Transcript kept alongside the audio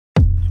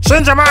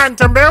Shin jama'an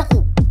tambaye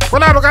ku,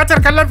 kuna buƙatar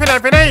kallon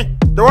fina-finai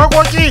da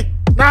waƙoƙi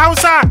na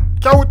Hausa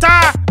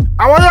kyauta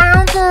a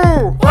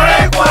wayoyinku?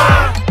 Kwarai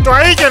kuwa! To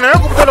ayi kenan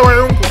ku fito da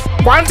wayoyinku.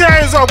 Ku an ta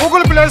yanzu a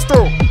Google Play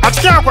Store a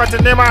cikin akwatin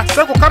nema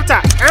sai ku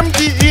kafta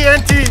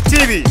MDENT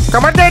TV.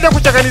 Kamar dai da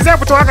kuke gani zai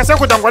fito haka sai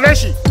ku dangwale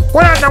shi.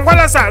 Kuna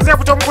dangwalarsa zai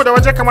fito muku da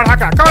waje kamar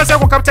haka. Kawai sai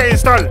ku kafta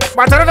install.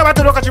 Ba tare da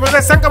bata lokaci ba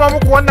zai san gaba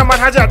muku wannan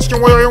manhaja a cikin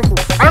wayoyinku.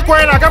 Har ko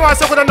yana gaba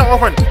sai ku danna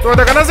open. To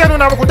daga nan zai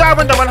nuna muku duk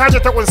abin da manhaja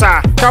ta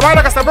kunsa. Kama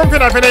daga sabbin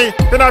fina-finai,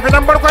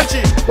 fina-finan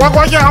barkwanci,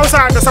 waƙoƙin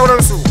Hausa da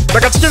sauransu.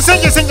 Daga cikin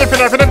sinki-sinkin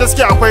fina-finan da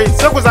suke akwai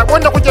sai ku zaɓi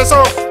wanda kuke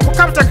so ku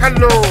kafta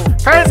kallo.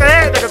 Kai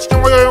tsaye daga cikin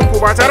wayoyinku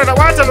ba tare da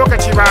ɓata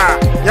lokaci ba.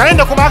 Yayin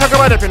da kuma aka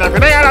gaba da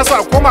fina-finai ana so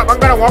a koma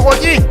bangaren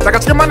waƙoƙi daga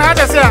cikin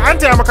manhajar sai an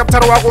taya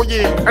makaftar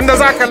waƙoƙi inda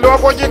za a kalli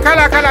waƙoƙi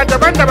kala-kala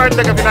daban-daban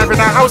daga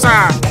fina-finan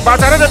Hausa ba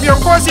tare da biyan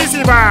ko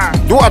sisi ba.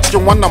 Duk a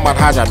cikin wannan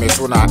manhaja mai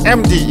suna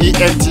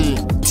MDENT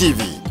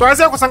TV. To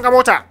sai ku san ka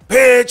mota.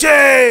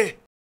 Fece!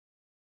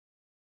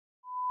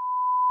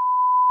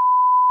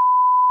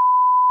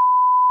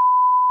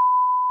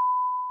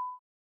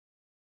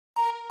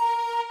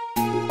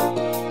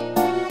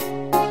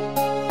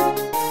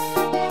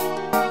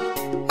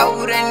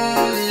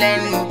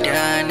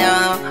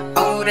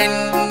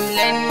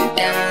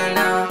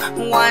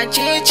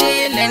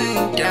 Wacece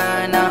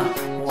Lantana,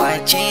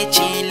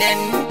 wacece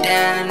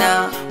Lantana,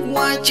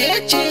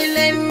 wacece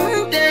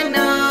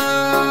Lantana.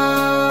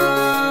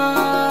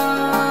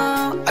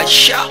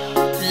 Asha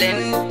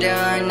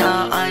Lantana,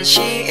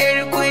 ashe ƴar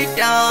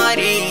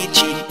kudare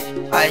ce,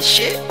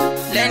 ashe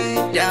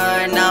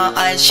Lantana,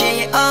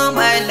 ashe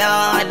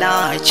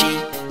amalala ce,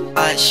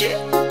 ashe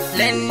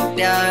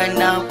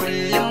Lantana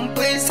kullum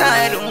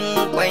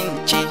fisarin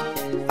kwance,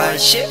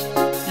 ashe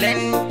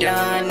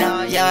Lantana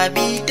ya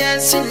bi ta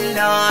sun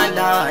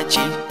lalace,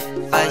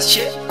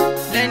 ashe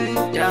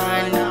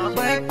Lantana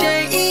ba ta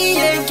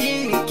iya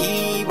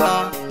girki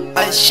ba,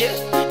 ashe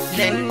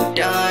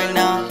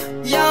Lantana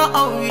ya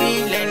aure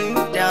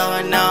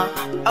Lantana,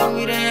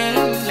 auren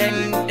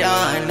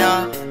Lantana,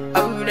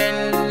 auren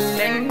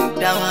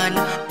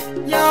Lantana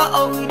ya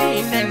aure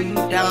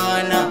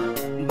Lantana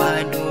ba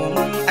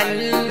domin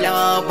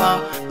Allah ba,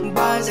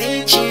 ba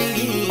zai ci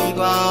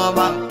riba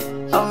ba,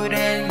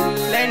 auren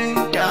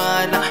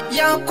Lantana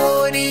ya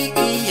kori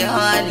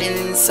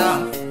iyalinsa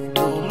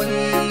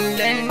domin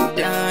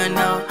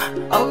Lantana,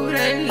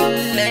 auren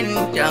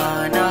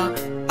Lantana,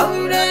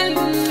 auren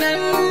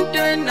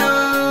Lantana.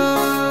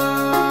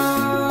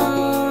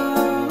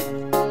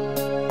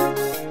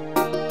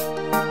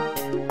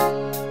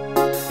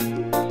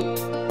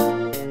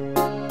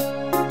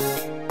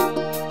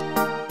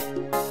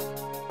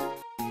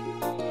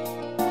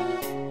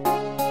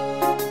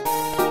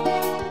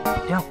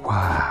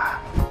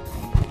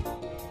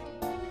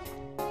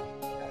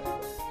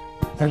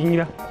 Sarkin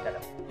gida?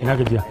 Ina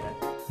gajiya?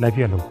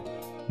 Lafiya lau.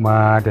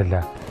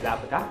 Madalla. Za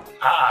fita?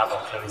 A'a ba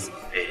sai.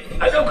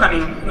 A dauka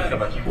ne da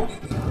baki ko?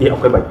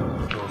 Akwai baki.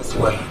 To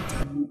suwai.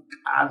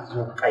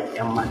 Azo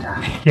kayyan mata.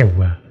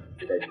 Yawwa.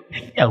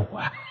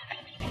 Yawwa.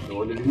 Da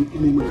wani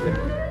rinƙini mai da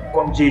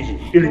gwamjeji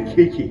irin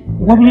keke.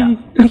 Gwamjeji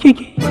irin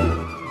keke?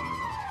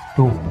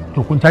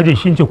 To kun caje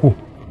shi ce ko?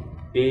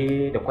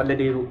 Da kwalla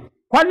dero.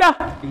 Kwalla?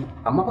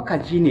 Amma fa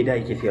kaji ne da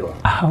yake sayarwa.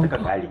 Suka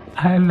kare.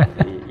 Allah.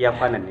 Ya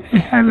kwanan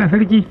ne. Allah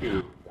sarki.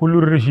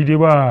 Kullum da shi dai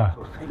ba.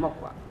 Sosai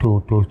makwa.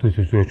 To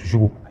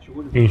shigo.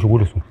 Shigo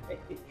da su.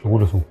 Shigo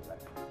da su.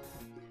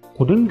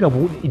 Ku dinga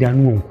buɗe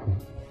idanuwanku.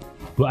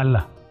 Do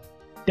Allah.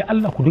 Da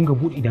Allah ku dinga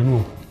buɗe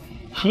idanuwanku.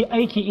 Shi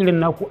aiki irin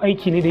naku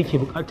aiki ne da yake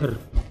buƙatar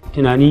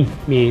tunani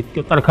mai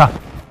tsarka.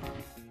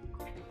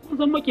 Kun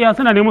san makiya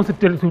suna neman su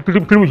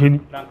turmushe ni.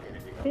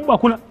 Kun ba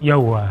kuna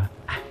yawa.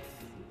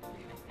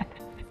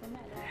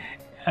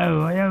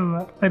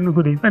 Yawa sannu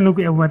ku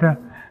yan mata.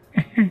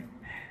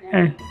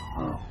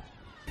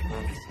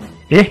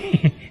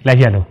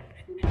 Lafiya lau.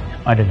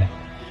 Adala.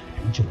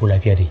 In ci ko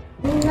lafiya dai.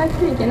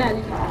 Lafiya kenan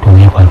ne. To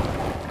me kwano?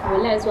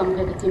 Wallahi zuwa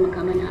muka ka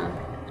taimaka mana abu.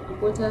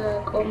 Ko ta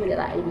kawo mu da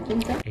za a yi bikin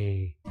ta?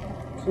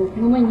 So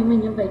kuma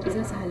manyan baki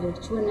za su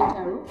halarci wannan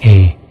taro?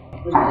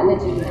 Wanda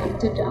Alhaji ya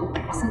fitar da an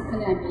kusan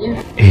kala biyar.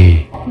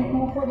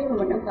 Kuma ko dai ba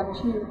mu ɗauka ba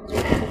shi ne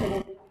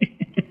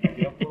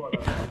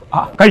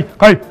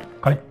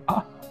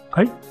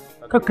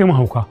kai mu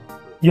hauka.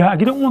 Ya a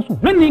gidan uwansu,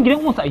 nan ne gidan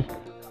uwansu ai.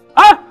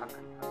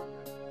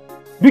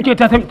 Duke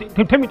ta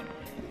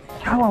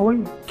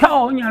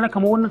kyawawan yara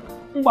kamar wannan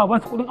in ba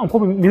su kudin anko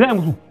me za a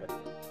musu?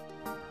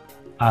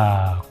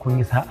 Kun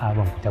yi sa'a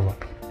ban fita ba.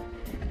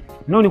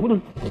 Nawa ne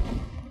kudin?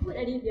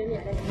 500 ne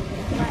a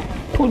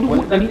to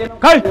 100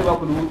 kai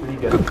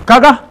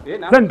kaga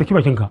zan daki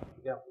bakinka.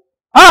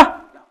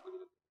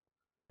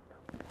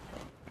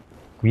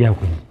 Ku yi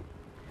hakuri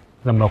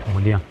zan ba ku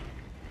miliyan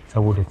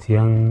saboda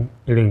siyan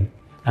irin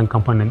ɗan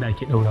kamfanin da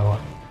ake ɗaurawa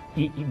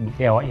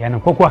tsayawa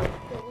iyanan ko kuwa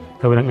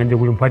saboda an je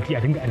gurin fati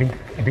a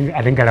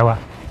dinga rawa.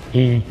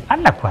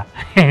 Allah kuwa.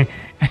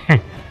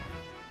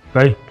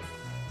 Kai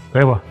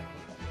ba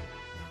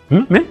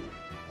me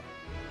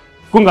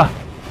kunga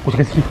ku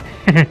shiga ciki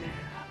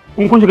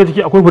in kun shiga ciki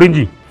akwai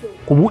burinji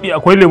ku buɗe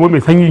akwai lemo mai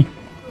sanyi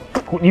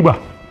kuɗi ba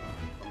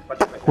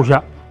ko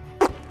sha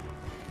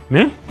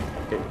me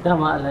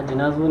dama Alhaji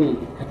na zo ne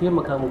ka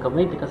taimaka min kamar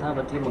yadda ka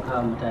saba taimaka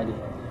wa mutane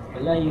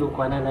wallahi yau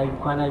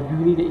kwana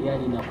biyu ni da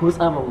iyali na ko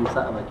tsaba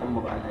musa a bakin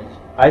mu ba Alhaji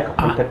ai ka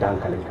kwantar da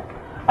hankalinka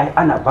ai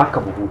ana baka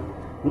buhu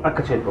in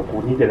aka ce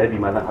dauko ni da rabi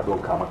ma zan haɗo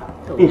ka maka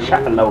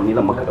insha Allah ni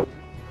zan maka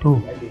dauko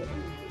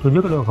to je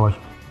ka dauka bashi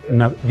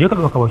je ka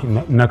dauka bashi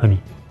naka ne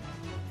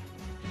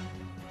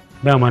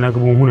dama na ga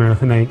buhuna na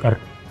suna yin kar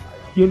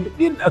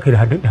yadda aka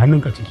yi da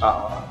hannunka ciki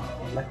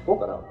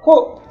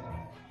ko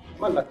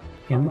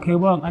yanzu kai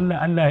bawan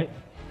Allah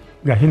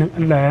gashi nan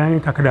Allah ya yi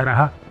ka da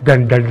raha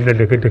dandal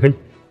da kai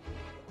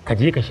ka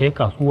je ka shiga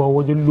kasuwa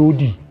wajen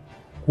lodi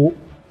ko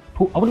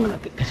to abin da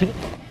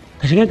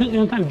ka shiga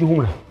kan aljihu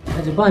mana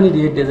Alhaji ba ni da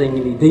yadda zan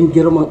yi ne dan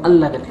girman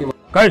Allah ka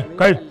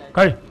taimaka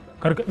kai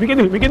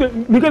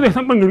mike zai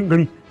san bangaren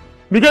gari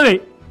mike zai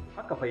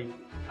haka fa yi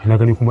ina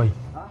gani kuma yi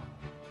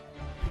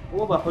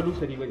ko ba fa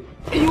lusari bane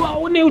aiwa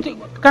wannan ya wuce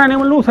kana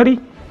neman lusari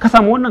ka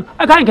samu wannan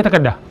a ka yanke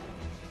takarda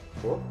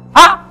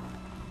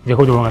je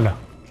ka wajen Allah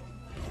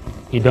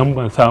idan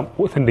ban sa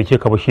san da ke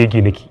ka ba shege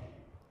nake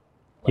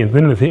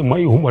yanzu nan sai in ma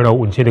ihun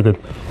barawo in ce daga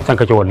san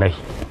kake wallahi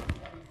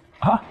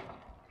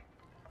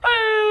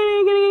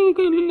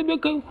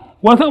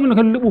wasa abin da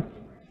ka lulluɓo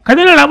ka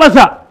daina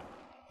rabarsa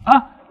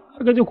har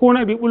ka je ko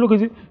na bai bullo ka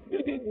je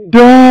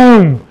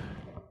dam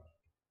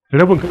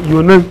rabin ka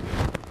iyo nan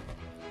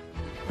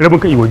rabin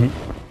ka iyo waje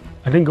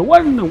a dinga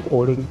wannan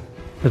ƙorin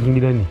sarkin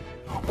gida ne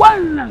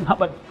wannan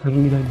haɓar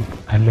sarkin gida ne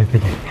Allah ta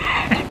ke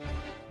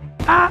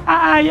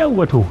yau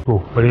wato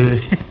to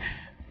bare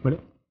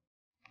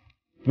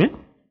me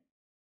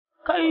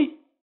kai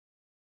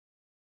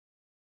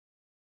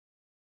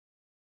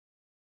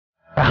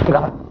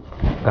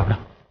ga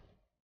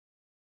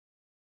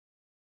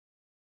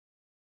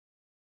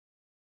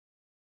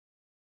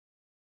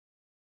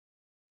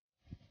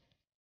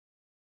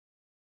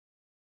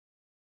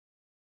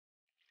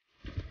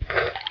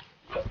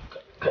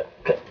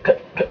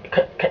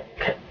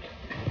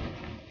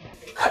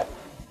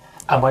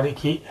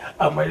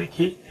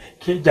amarike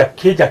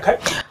ke jaka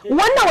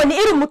wannan wani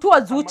irin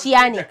mutuwar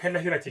zuciya ne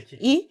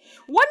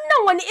wannan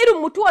wani irin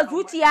mutuwar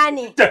zuciya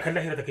ne jakan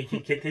lahira da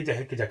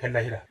ke jakan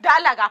lahira da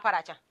Allah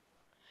gafara can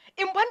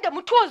in banda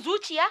mutuwar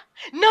zuciya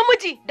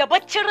namiji da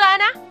baccin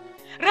rana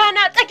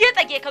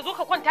tsage ka zo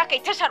ka kwanta kai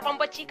ta sharban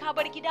bacci ka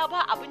bar gida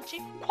ba abinci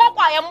ko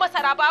kwayan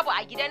masara babu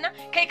a gidan nan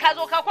kai ka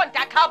zo ka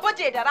kwanta ka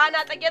baje da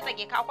rana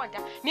tsage ka kwanta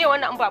me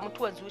wannan in ba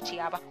mutuwar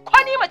zuciya ba ko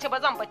ni mace ba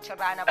zan baccin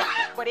rana ba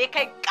bare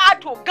kai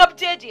kato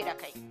gabjeje da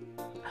kai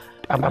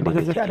amma da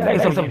gaskiya Allah ya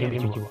san da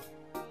miki ba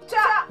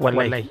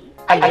wallahi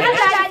Allah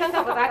ya san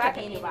ka ba za ka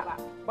kai ne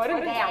ba bari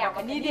in ga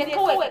maka ni dai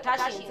kawai ka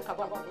tashi yanzu ka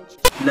ban abinci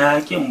na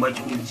kin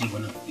baki kunci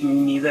bana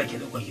in ni zaki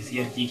dauka ki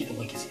siyar ki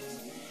dauka ki siyar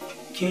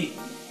ke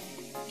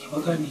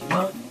magani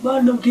ba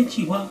nan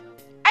mutunci ba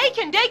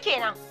aikin dai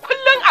kenan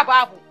kullun a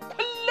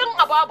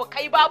babu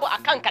kai babu a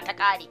kanka ta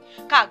kare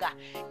kaga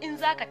in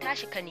zaka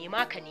tashi ka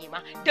nema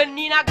dan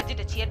ni na gaji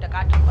da ciyar da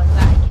katon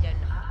banza a gidan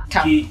nan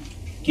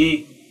ke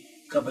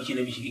ka baki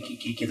na bishi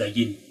ke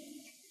zage ni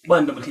ba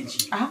da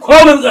mutunci ko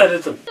mun tsare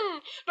ta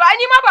to ai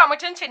ni ma ba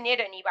mutuncin ne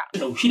da ni ba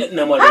sau shida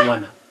ina marin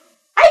wana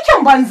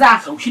aikin banza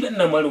sau shida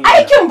ina marin wana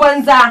aikin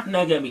banza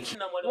na ga miki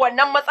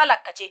wannan matsalar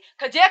ka ce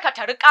ka je ka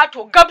tari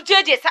kato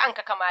gabjeje sa'an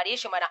ka kamare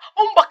shi mana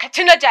in baka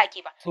ci na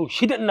jaki ba sau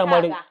shida ina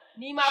marin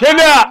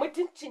shida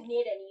mutuncin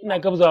ne da ni ina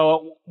gabzawa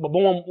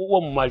babban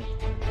uwan mali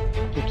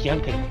to ki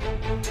hankali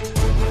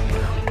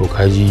to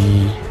kaji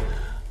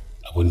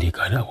abin da ya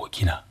kana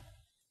abokina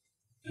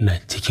na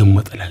cikin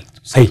matsala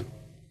sai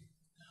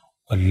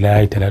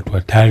wallahi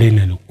talatuwa ta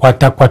rena ni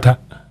kwata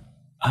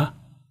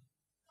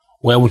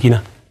wai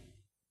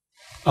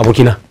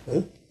abokina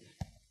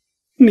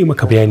ne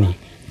maka bayani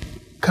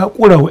ka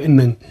kura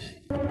wa'annan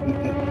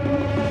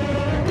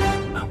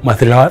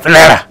masu rawa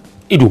tsirara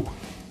ido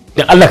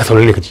dan Allah ka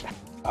saurare ka ji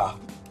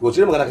wace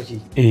ne magana kake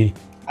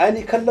ai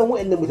ni kallon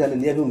wa'annan mutanen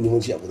ne yafi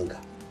muhimmanci a gurinka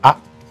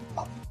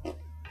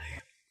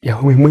ya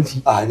fi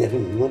muhimmanci ne yafi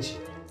muhimmanci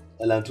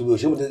Allah tubo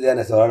shi mutum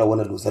yana saurara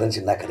wannan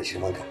dosarancin naka da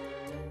shirmanka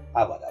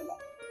ba da Allah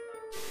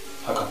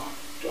haka ba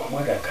to amma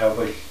da ka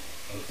bari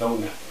mu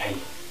zauna ai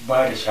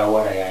ba da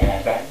shawara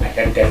yaya za a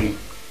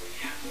daddare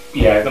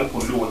ya zan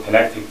kullu wa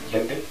talatin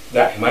yadda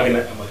za a yi maganin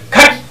al'amarin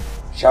kai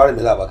shawarar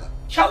me za a baka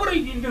shawarar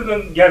inda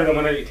zan gyara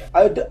zama na ita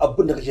ai duk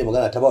abin da kake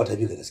magana ta bawa ta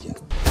bi ka gaskiya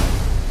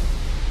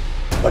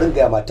bari in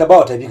gaya ma ta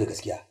bawa ta bi ka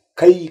gaskiya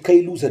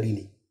kai lusari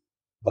ne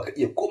baka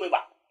iya komai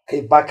ba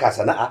kai baka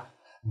sana'a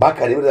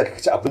baka neman da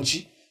zaka ci abinci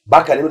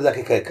baka neman da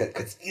zaka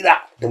ka tsira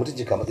da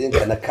mutunci ka matsayin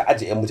ka na ka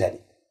aje yan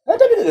mutane ta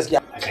bi ka gaskiya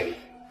haka ne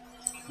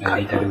na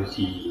dai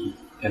talauci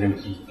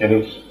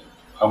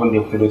abin da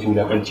ya fito da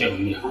wulakanci a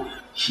duniya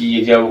shi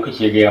ya jawo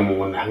kake gaya min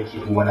wannan harki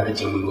kuma na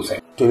kace mun lusa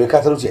to me ka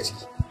talauci a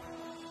ciki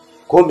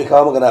ko me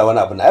kawo magana wani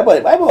abu na ai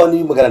ba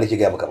wani magana nake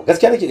gaya maka ba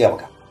gaskiya nake gaya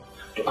maka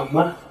to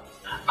amma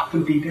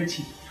abin da ya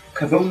dace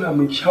ka zauna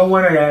mai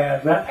shawara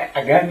yaya za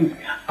a gane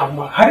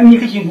amma har ni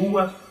kake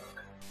duba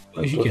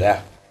to daya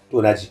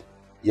to naji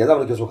yanzu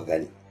abin da kake so ka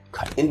gane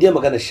in dai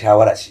magana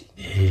shawara ce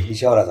ni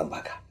shawara zan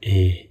baka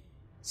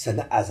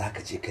sana'a za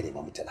ka je ka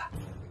nema mutala.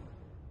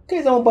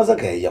 Kai zaman banza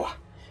ka yayyawa.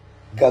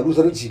 Ga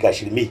luzarci ga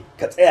shirme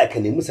ka tsaya ka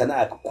nemi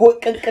sana'a ko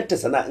kankanta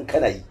sana'a in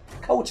kana yi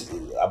ka wuce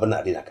abin nan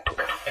a daina ka.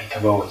 Ai ta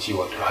bawa ce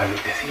wato halin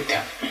da sai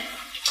ta.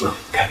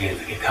 Ka ga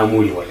yanzu kai ka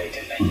more wallahi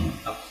tallahi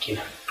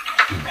abokina.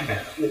 Kana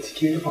da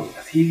cikin rufin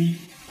asiri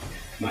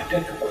matar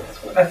ka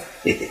kwatas.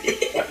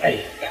 Ai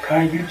da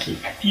kayan girki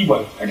a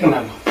ɗiba a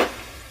kana ma.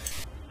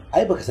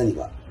 Ai baka sani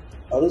ba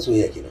auren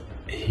soyayya kenan.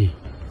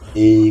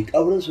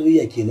 Auren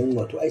soyayya kenan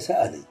wato ai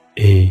sa'a ne.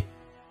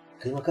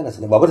 Kai ma kana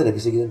sanin babanta da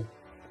bisa gidan.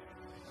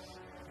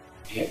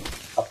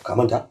 Ka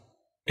manta?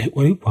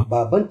 Ƙwarai kuwa.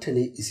 Babanta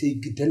ne isai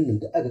gidan nan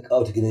da aka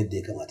kawo ta gidan da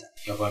ya kamata.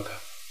 Ya baka.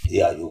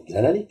 Yo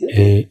gidana ne?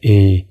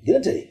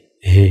 Gidanta ne.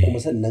 Kuma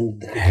sannan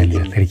da kake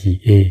gani.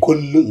 Sarki.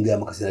 Kullum in ga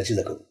maka sai na ci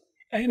zakaru.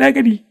 Ai na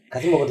gani. Ka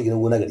san babanta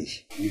gidan gona gare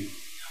shi.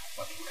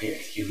 Wato kai a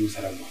cikin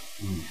zusaran ma.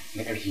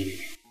 Na ƙarshe ne.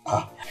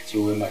 A ce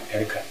wai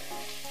matarka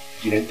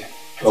gidanta.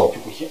 To.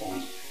 Kuke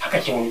aure. Haka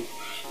ke wani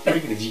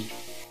ɗarki da ji.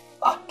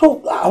 To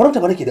a auren ta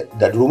ba nake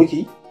da duro muke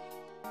yi.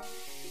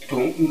 To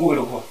in gobe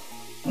da kuwa.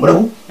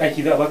 Murabu?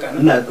 Ɗaki za a baka nan?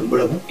 Ina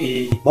murabu?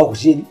 Ba ku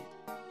ce ni?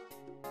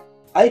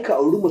 Ai ka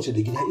auri mace da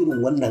gida irin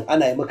wannan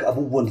ana yi maka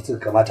abubuwan da suka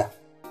kamata.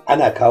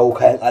 Ana kawo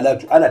kayan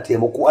alatu, ana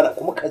taimako, ana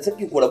kuma kan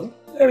saki ku rabu.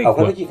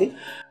 Akwai kake kai?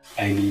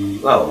 Ai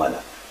ba mala.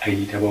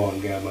 Ai ta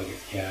bawan gaya ma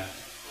gaskiya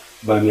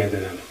ba miya da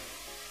nan.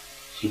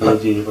 Shi ba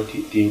je ne ba ta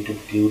yi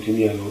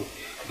miya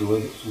da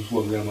wani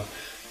susuwan gaya ma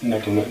ina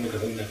tauna ina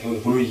kasan ina tauna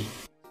furoji.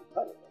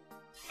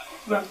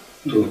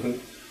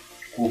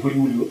 Ko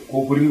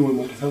furi wani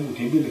mata samu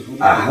ta yi da su.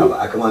 Ba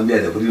a kama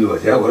miya da furi ba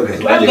sai ya warka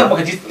shi. Ba ga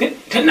baka ji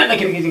tun na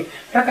kirkijin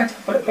raka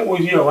ta ta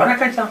ojiyawa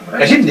raka ta.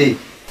 Kashin ne.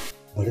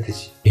 Barka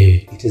ci.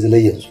 Ita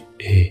zalai yanzu.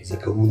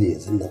 Zakaru ne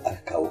yanzu nan aka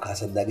kawo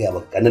kasan na gaya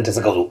maka kanan ta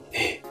suka zo.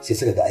 Sai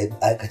suka ga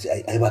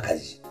ai ba ka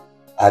ji.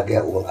 A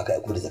gaya uban aka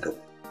aiko da zakaru.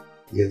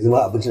 Yanzu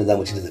ma abincin da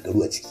zamu ci da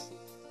zakaru a ciki.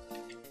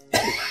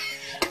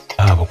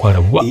 Ba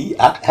kwara ba.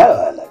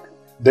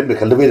 Dan bai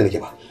kalli bai da nake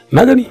ba.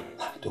 Na gani.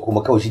 To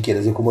kuma kawai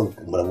shikenan sai kuma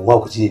murabu ma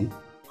ku ci ne.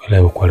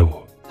 Wallahi ba kwara ba.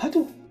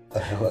 Hato.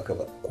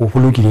 Ko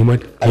fuloki ne ma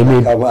ai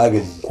mai kawo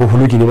agaji. Ko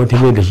fuloki ne ma ta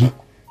mai da shi.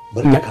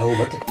 Bar na kawo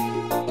barka.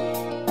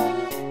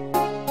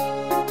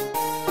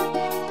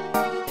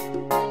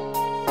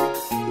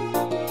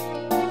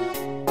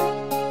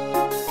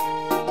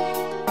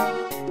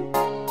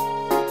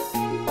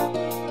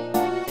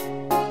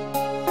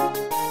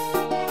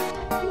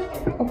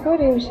 A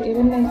koda yaushe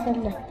idan na yi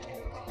sallah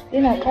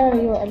ina ƙara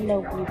yi wa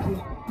Allah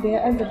godiya da ya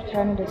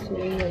azurta ni da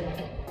soyayya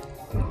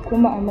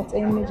kuma a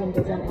matsayin mijin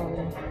da zan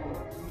aure.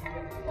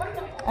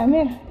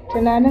 Amir,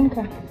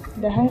 tunaninka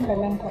da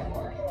hankalinka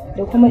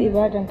da kuma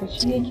ibadanka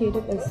shi yake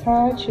daɗa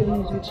sace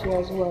min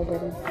zuciya zuwa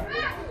gare ki.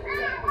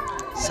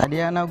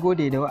 Sadiya, na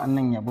gode da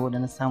wa'annan yabo da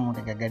na samu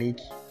daga gare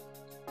ki.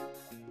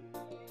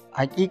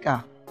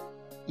 Hakika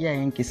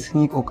iyayenki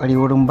sun yi ƙoƙari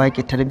wurin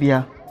baki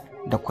tarbiyya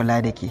da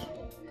kula da ke.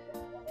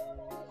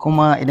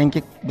 Kuma idan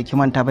biki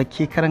manta ba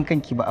ke karan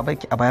kanki ba a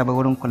barki a baya ba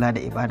wurin kula da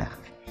ibada.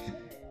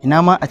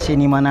 Ina ma a ce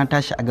ni ma na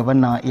tashi a gaban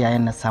nawa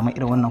iyayen na samu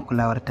irin wannan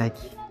kulawar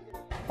taki.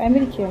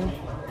 Amir kenan.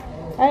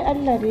 Ai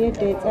Allah da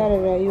yadda ya tsara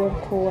rayuwar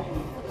kowa.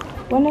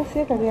 Wani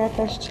sai kaga ya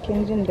tashi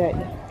cikin jin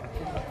daɗi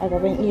a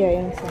gaban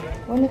iyayensa,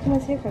 wani kuma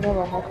sai kaga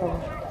ba haka ba.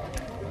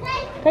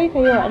 Kai ka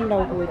yi wa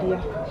Allah godiya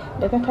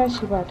da ka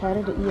tashi ba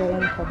tare da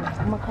iyayenka ba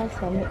kuma ka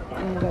sami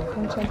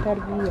ingantaccen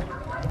tarbiyya.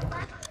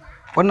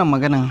 Wannan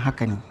maganan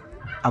haka ne.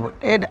 Abu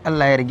ɗaya da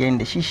Allah ya rage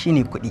da shi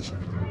shine kuɗi.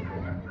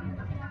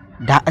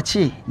 Da a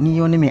ce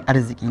ni wani mai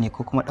arziki ne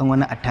ko kuma ɗan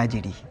wani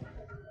attajiri,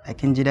 a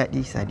kin ji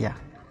daɗi Sadiya.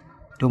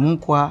 Domin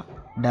kuwa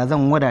da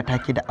zan wadata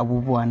ki da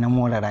abubuwa na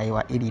more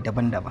rayuwa iri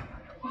daban-daban.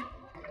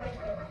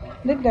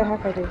 Duk da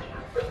haka dai,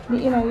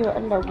 ni ina yi wa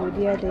Allah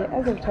godiya da ya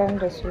azurta ni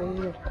da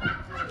soyayyarka.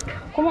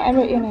 Kuma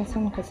Amir, ina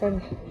son ka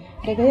sani,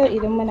 daga yau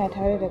idan muna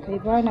tare da kai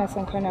ba na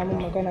son kana min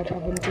maganar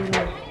abin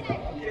duniya.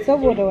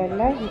 Saboda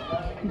wallahi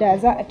da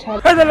za a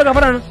tare. Kai zalla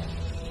gafara nan.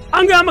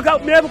 An gaya maka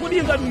me yafi kuɗi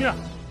yanzu a duniya?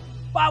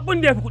 Ba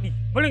abin da yafi kuɗi.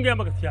 Bari in gaya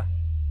maka gaskiya.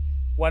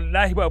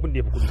 Wallahi ba abin da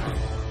yafi kuɗi.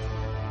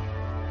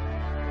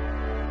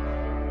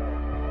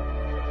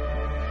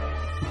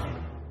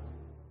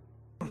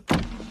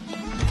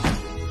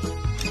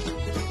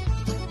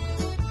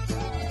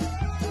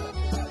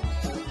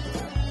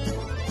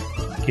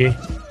 Ke?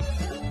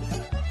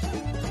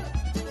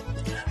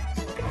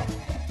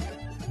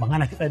 Ban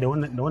hana ki tsaya da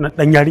wannan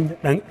ɗan yarinya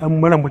ɗan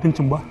mara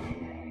mutuncin ba.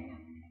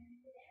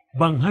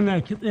 Ban hana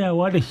ki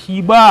tsayawa da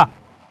shi ba.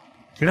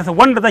 Ki rasa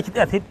wanda za ki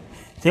tsaya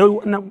sai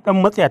wannan dan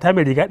matsayata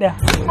mai riga daya.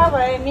 Ha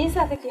bare me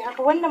yasa kake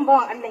haka? Wannan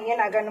bawan Allah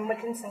yana ganin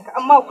mutuncinka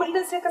amma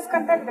kullun sai ka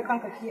kaskantar da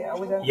kanka ki a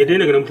wajen. Ya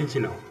daina ganin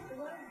mutuncin nawa.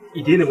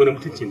 I daina ganin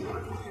mutuncin nawa.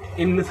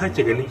 In na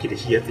sace ganin ki da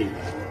shi ya tsaye.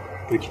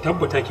 To ki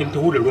tabbata kin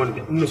taho da ruwan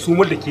da in na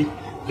sumar da ke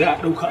za a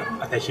dauka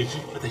a tashe ki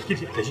a tashe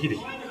ki da shi.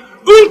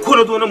 In ko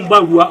na zo nan ba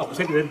ruwa a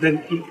kusa da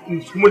dan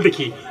in sumar da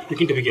ke to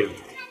kin tafi kenan.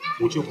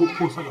 Wuce ko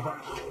sai ba.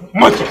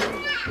 Mace.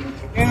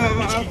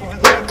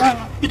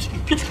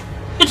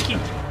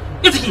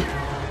 Itiki.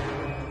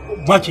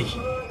 Mace.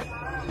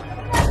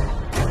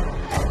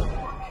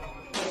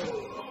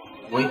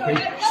 Wai kai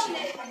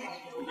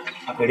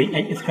a garin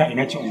yan iska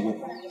ina ce ungo.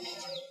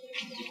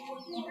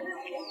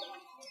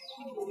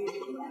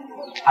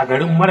 A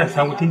garin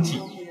marasa mutunci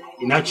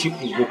ina ce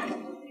ungo.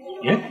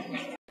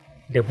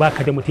 Da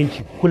baka da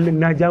mutunci kullum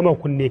na ja ma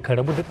kunne ka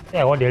rabu da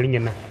tsayawa da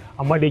yarinyar nan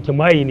amma da yake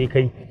maye ne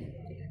kai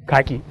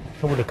kaki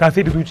saboda ka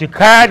sai da zuciya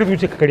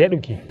ka kare ya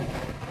dauke.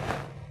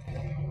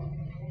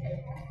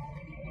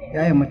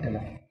 Yayin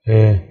mutala.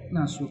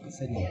 Ina so ka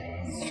sani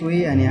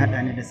soyayya ne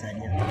haɗa ni da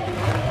Sadiya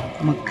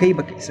kuma kai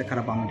baka isa ka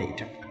raba mu da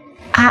ita.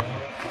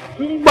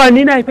 Ba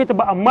ni na haife ta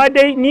ba amma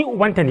dai ni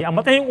ubanta ne a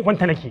matsayin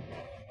ubanta nake.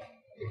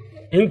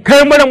 In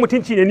kai mara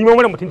mutunci ne ni ma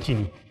mara mutunci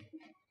ne.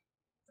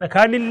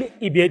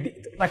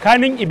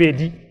 Tsakanin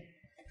Ibedi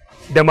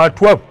da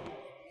Matuwab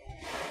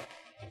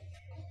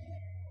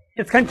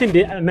iskancin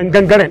da nan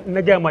gangaren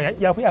na gaya ma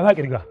ya fi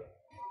kirga.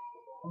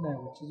 Allah ya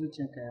wuce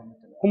zuciyarka ya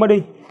mutala. Kuma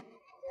dai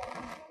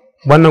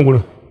wannan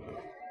gurin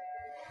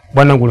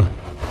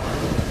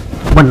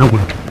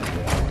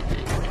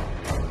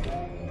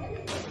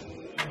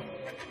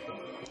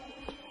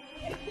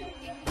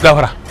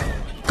gafara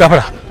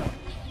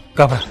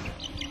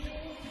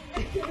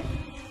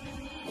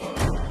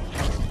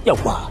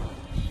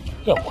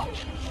yawa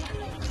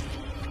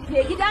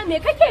me gida me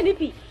kake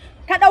nufi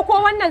ka dauko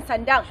wannan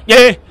sandan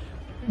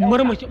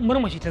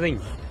murmushi ta zan yi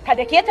ka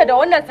dake ta da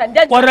wannan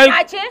sandan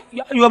ta ce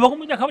yo ba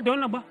kuma ka da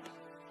wannan ba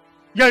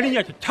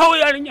yarinya ta tawo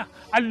yarinya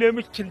Allah ya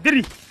miki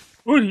kindiri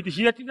uri da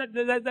shi za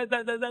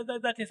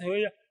ta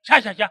sayayya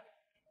sha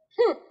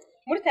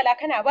Murtala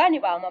kana bani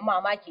ba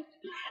mamaki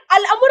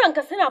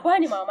al'amuranka suna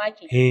bani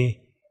mamaki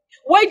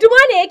wai duma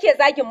ne yake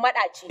zagin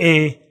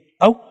madaci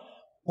au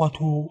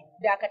wato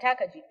dakata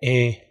ka ji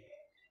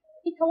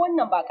ita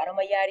wannan ba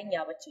karamar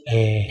yarinya bace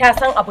ta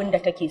san abin da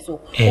take so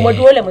kuma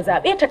dole mu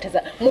zabe ta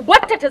mu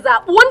batta ta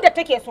zabi wanda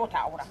take so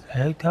ta aura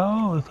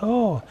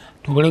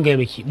to gurin ga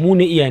miki mu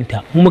ne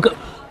iyanta mu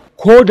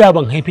ko da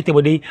ban haifi ta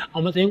ba dai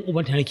a matsayin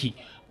ubanta nake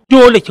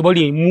dole ki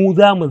bari mu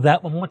za mu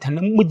zaɓa mata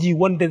namiji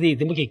wanda zai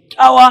zama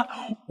kyakkyawa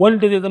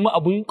wanda zai zama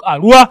abun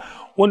karuwa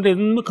wanda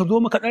yanzu muka zo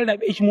muka dan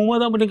rabe shi mu ma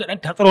za mu dinga dan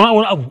tatsar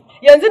wani abu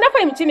yanzu na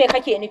fahimci me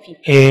kake nufi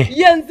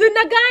yanzu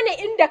na gane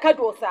inda ka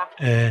dosa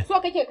so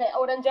kake kai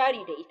auren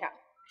jari da ita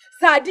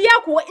Sadiya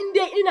kuwa in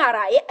dai ina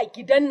raye a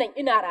gidan nan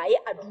ina raye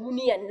a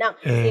duniyan nan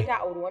sai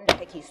ta auri wanda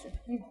take so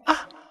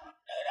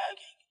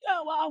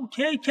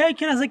ke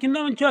kina sakin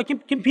nan cewa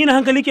kin fina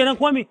hankali kenan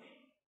ko me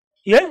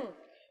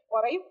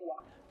kwarai kuwa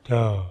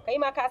kai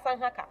ma ka san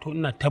haka to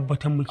ina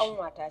tabbatar miki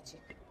kanwata ce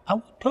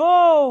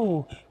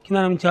to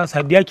kina nan cewa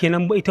Sadiya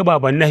kenan ba ita ba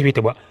ban na haife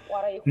ta ba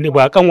ne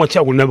ba kanwace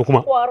a gunna ba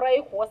kuma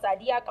kwarai kuwa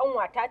Sadiya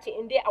kanwata ce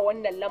in dai a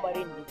wannan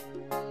lamarin ne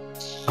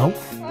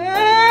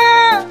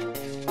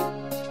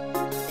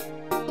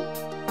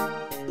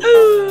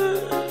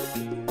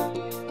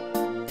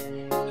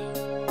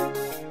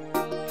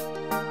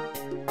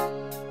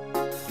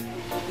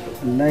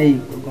wallahi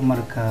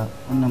gwagwamarka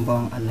wannan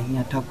bawan Allah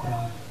ya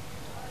takura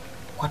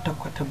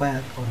kwata-kwata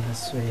baya kaunar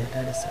soyayya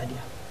da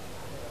Sadiya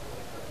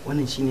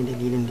wannan shine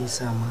dalilin da ya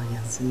sa ma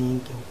yanzu ne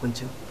yanke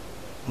hukuncin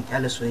in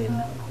kyale soyayyar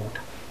nan na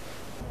huta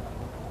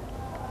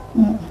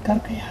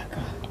karka yi haka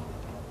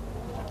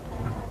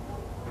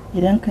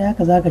idan ka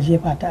yaka za ka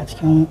jefa ta a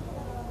cikin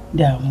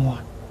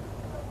damuwa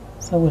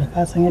saboda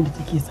ka san yadda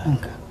take son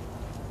ka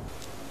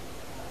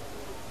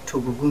to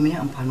gugu me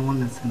amfanin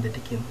wannan san da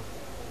take mu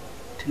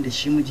tunda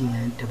shi mijin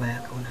yayin ta baya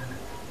kauna na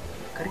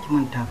karki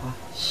manta fa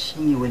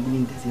shine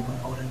waliyin da zai ban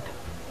auren ta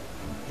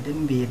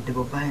idan bai yadda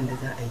ba bayan da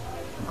za a yi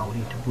in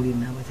aure ta burin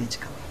na ba zai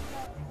cika ba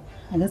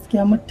a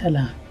gaskiya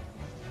Murtala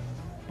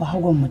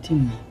bahagon mutum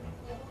ne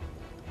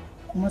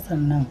kuma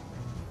sannan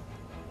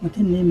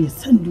mutum ne mai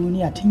son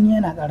duniya tun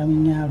yana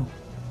karamin yaro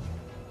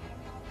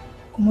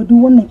kuma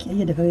duk wannan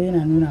kiyayya da kaga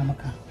yana nuna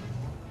maka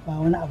ba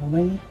wani abu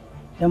bane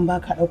dan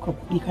baka ɗaukar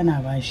kuɗi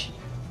kana bashi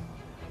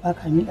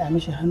baka miƙa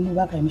mishi hannu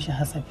baka yi mishi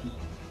hasafi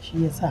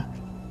shi yasa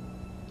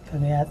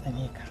kaga ya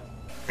tsane ka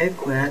ai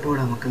ko ya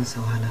ɗora ma kansa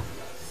wahala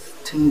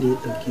tun da ya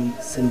ɗauki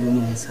san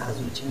duniya ya sa a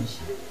zuciyar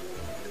shi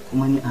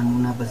kuma ni a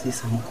nuna ba zai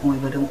samu komai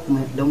ba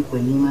don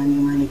kuwa nima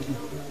nake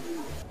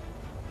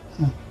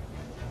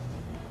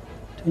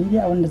to ni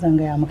dai abin da zan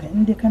gaya maka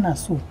in dai kana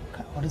so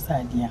ka auri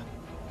Sadiya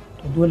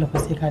to dole fa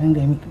sai ka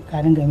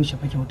dinga mishi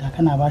fa kyauta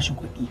kana ba shi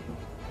kuɗi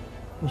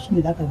to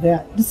shine zaka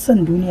ga duk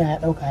san duniya ya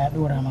ɗauka ya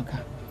ɗora maka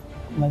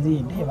kuma zai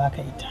yadda ya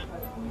baka ita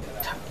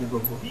ta ki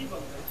gogo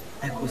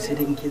ai ko sai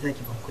dai in ke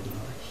zaki ban kuɗi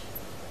ba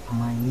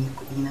amma ni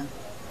kuɗi na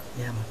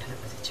ya mata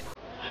ba zai ci ba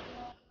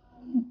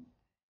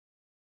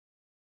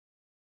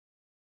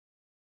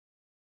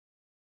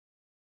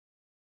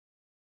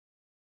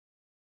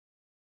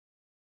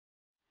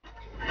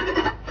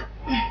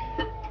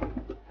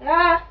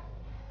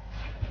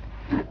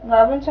ga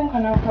abincin ka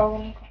na kawo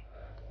maka.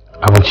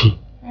 Abinci?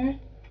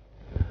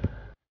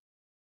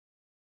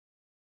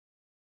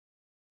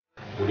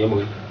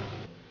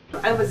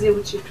 Ai ba zai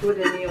wuce to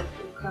da ne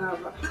kuka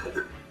ba.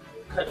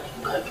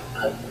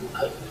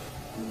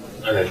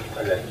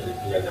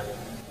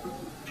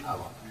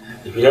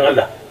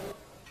 Allah.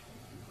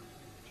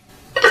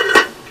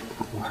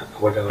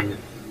 Wata wannan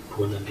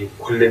wannan dai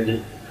kullum dai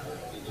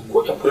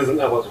ko ya prison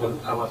a ba su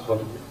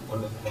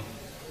wannan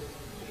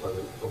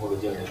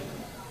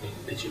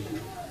da ce ku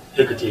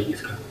sai ka ce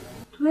iska.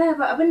 To yaya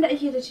ba abin da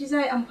ake da shi za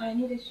a yi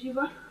amfani da shi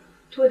ba?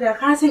 To da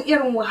ka san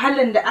irin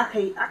wahalan da aka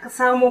yi aka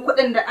samo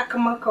kuɗin da aka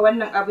maka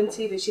wannan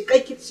abinci da shi kai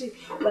kici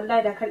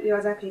wallahi da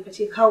karɓewa za ka yi ka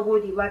ce ka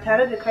gode ba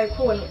tare da kai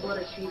kowane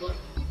ƙorafi ba.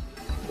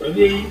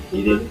 Wani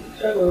idan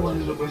ya ga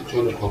wani zubin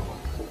tona kwakwa.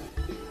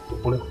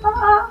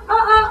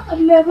 A'a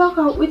Allah ya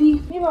baka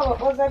haƙuri ni ba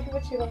bakon zafi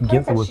bace ba.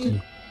 Gintsa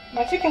baki.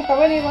 Ba cikin ka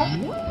bane ba?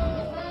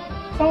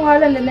 San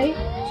wahalan da nayi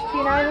ciki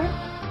na ne?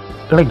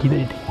 Rage da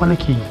ita wani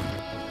ke yi.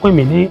 Wai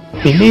menene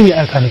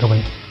aka ni gaban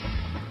ki?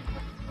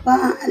 Ba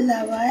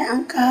Allah ba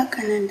an kawo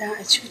ka nan dan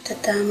a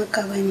cutata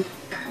maka bane.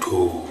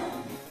 To.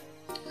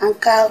 An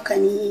kawo ka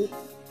ne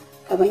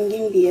gaban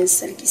gimbiyar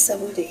sarki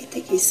saboda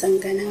ita ke son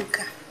ganin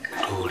ka.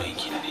 To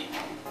ranki ne.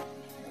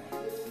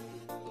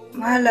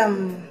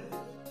 Malam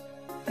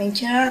ban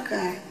kira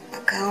ka a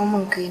kawo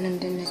min kai nan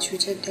dan na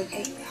cutar da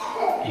kai.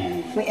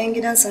 Mu 'yan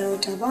gidan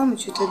sarauta ba mu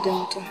cutar da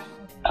mutum.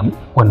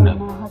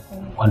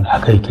 Wannan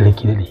haka yake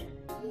raki da ne.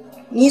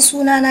 Ni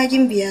suna na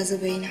Gimbiya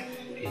Zubaina.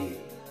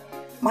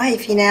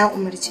 Mahaifina ya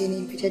umarce ni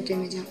in fitar da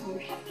mijin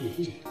aure.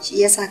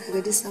 Shi yasa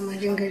kaga duk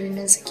samarin garin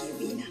nan suke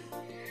bina.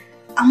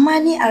 Amma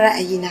ni a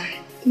ra'ayina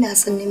ina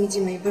son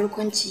namiji mai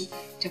barkwanci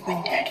da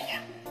ban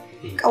dariya.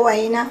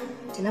 Ƙawayena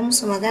da na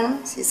musu magana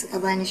sai suka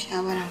bani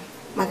shawaran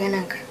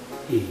magananka.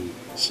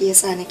 Shi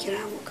yasa na kira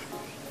ka.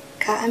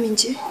 Ka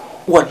amince?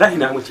 Wallahi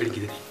na amince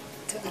riki da ne.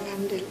 To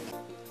alhamdulillah.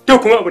 To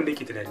kuma abin da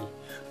yake tunani.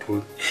 To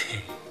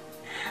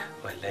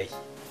wallahi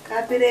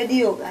Kafi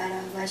rediyo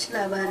ƙara ba shi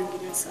labarin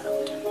gidan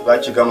sarauta. Za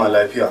ki gama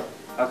lafiya.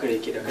 Haka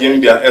yake da kai.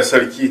 Gimbiya 'yar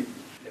sarki.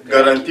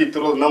 Garanti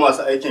trust na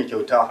masu aikin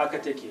kyauta. Haka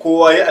take.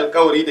 Kowa ya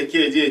alkawari da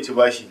ke je ya ci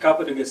bashi. Ka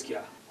faɗi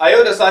gaskiya. A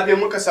yau da safe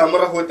muka samu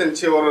rahoton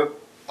cewar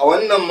a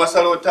wannan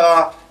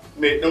masarauta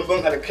mai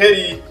ɗimbin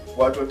alkhairi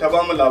wato ta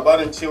bamu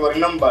labarin cewar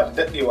nan ba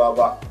da daɗewa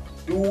ba.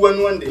 Duk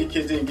wani wanda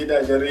yake jin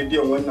gidajen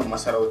rediyon wannan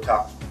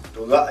masarauta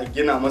to za a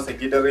gina masa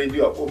gidan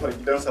rediyo a kofar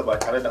gidansa ba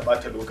tare da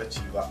ɓata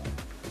lokaci ba.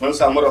 Mun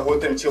samu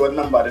rahoton cewar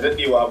nan ba da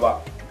dadewa ba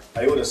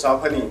a yau da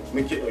safe ne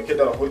muke dauke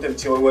da rahoton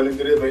cewar wani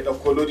direba ya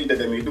dauko lodi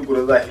daga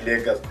Maiduguri zuwa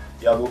Lagos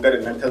ya zo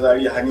garin nan ta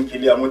Zaria hannun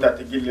kiliya mota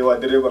ta gillewa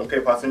direban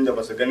kai fasinja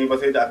basu gani ba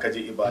sai da aka je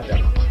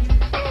Ibadan.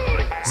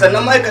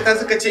 Sannan ma'aikatan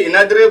suka ce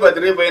ina direba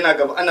yana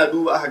gaba ana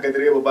duba aka ga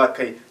direba ba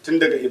kai tun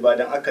daga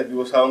Ibadan aka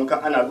biyo sawun kan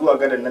ana zuwa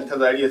garin nan ta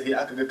Zaria sai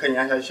aka ga kan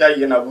ya sha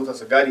shayi yana busa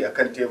sigari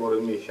akan teburin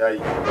mai shayi.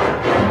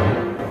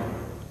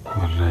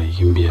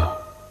 Wallahi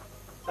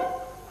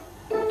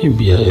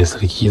Gimbiya ya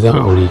sarki zan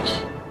aure ki.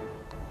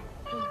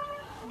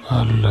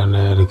 Allah na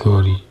ya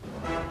alkawari.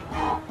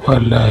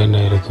 Wallahi na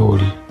ya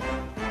alkawari.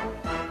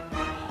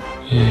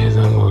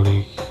 Zan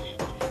aure ki.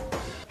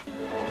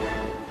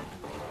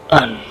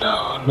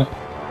 Allah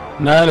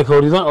na ya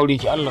alkawari zan aure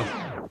ki Allah.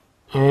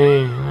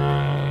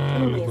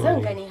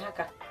 Zan gani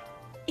haka.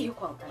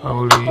 Ikon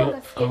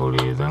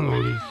aure zan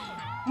aure ki.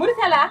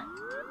 Murtala?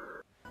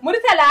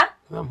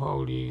 Zan fa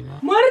aure na.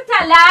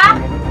 Murtala!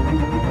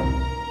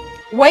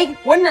 Wai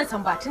wannan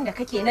sambatin da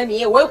kake na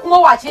meye wai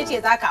kuma wace ce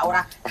zaka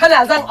aura?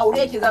 Kana zan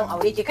aure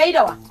ki kai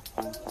da wa?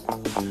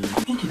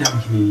 Ki da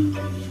miki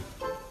ne.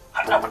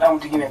 Har da faɗa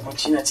mutum yana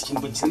bacci na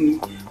cikin baccin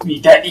mai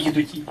daɗi ki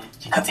zo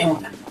ki katse mun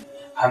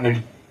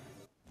hankali.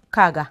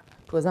 Kaga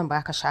to zan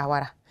baka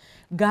shawara.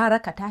 Gara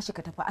ka tashi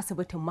ka tafi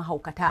asibitin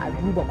mahaukata a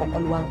duba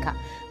kwakwalwanka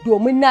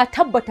domin na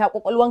tabbata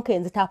kwakwalwanka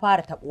yanzu ta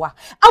fara tabuwa.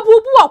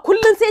 Abubuwa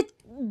kullum sai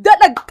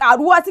daɗa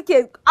karuwa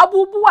suke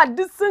abubuwa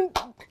duk sun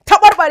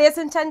taɓarɓare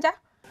sun canja.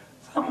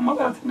 Samun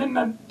magasin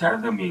nan tare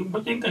da mai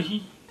bakin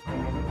kashi.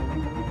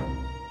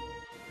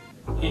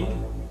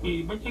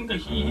 Mai bakin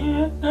kashi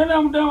na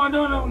damu dama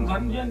da wani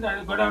sanjiyan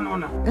da gwada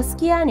nuna.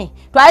 Gaskiya ne.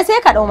 To ai sai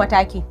ka ɗau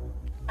mataki.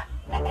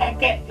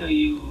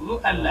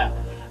 Allah.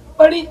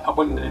 Bari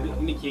abin da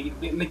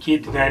nake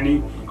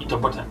tunani ya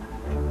tabbata.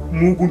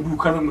 Mugun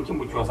duka zan muke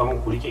mutuwa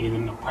saman ku rike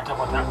gidan nan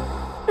kwata-kwata.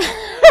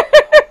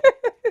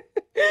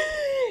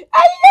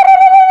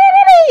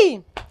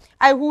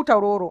 Ai huta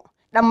roro.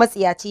 Dan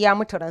matsiyaci ya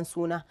mutu ran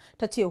suna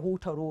ta ce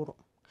huta roro.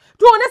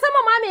 To na sama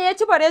ma me ya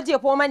ci bare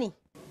jefo mani?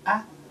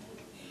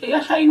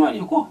 Ya sha inuwa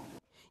ne ko?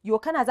 Yo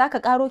kana zaka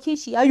karo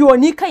kishiya yo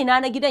ni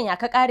kaina na gidan ya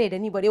ka kare da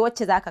ni bare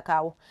wacce zaka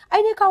kawo.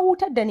 Ai ne ka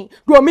hutar da ni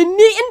domin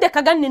ni inda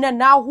ka ganni nan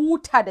na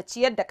huta da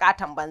ciyar da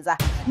katan banza.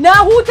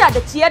 Na huta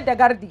da ciyar da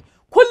gardi.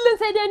 Kullun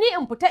sai dai ni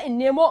in fita in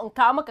nemo in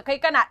kawo maka kai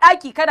kana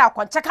daki kana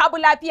kwance ka bu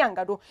lafiyan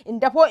gado in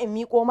dafo in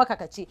miko maka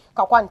ka ci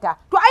ka kwanta.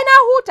 To ai na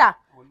huta.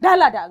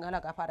 Dala da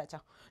angala ga fara can.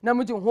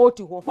 Namijin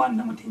hoti ho.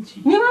 Wannan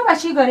mutunci. Ni ma ba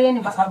shi gare ni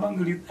ba. Sabon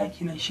gari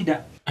daki na 6.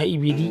 A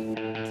ibidi.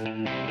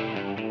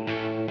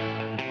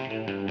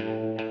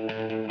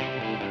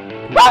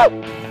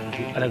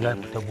 Alaga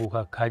ta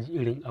boka kaji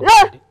irin abu.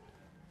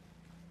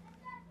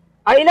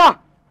 A ina?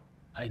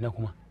 A ina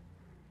kuma?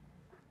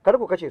 Kar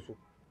ku kashe su.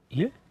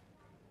 Ye?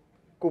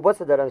 Ku bar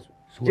su da ransu.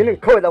 Jinin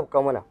kawai za ku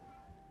kawo mana.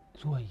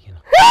 Su waye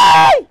kenan?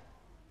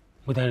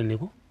 Mutanen ne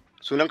ko?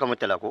 Sunan ka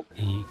Murtala ko?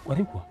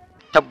 Kwarai kuwa.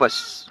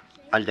 Tabbas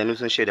aljanu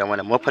sun shaida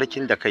mana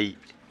mafarkin da kai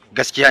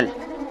gaskiya ne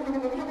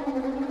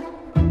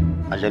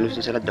aljanu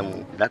sun sanar da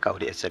mu za ka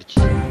aure 'yar sarki.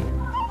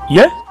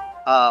 Ye?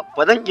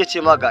 Ba zan iya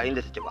ce ma ga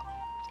inda take ba,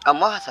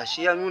 amma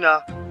hasashe ya nuna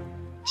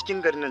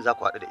cikin garin nan za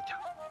ku haɗu da ita,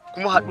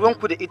 kuma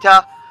haɗuwanku da ita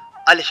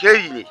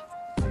alheri ne,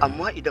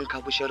 amma idan ka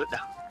bi sharuɗa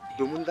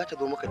domin za ta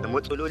zo maka da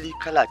matsaloli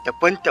kala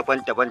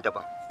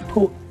daban-daban.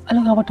 To,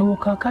 alga mata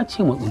boka ka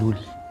ce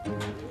matsaloli.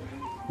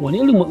 Wani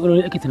irin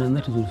matsaloli ake tunanin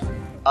za ta zo su?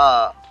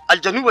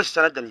 Aljanu ba su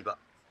sanar da ni ba,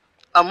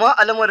 amma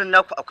a lamarin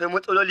naku akwai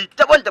matsaloli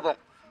daban-daban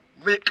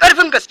mai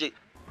ƙarfin gaske.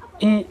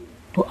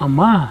 To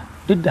amma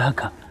duk da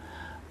haka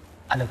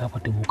alga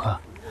mata boka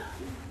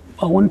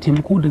ba wani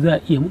taimako da za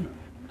a iya mun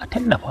a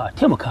tallafa a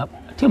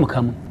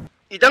taimaka mun.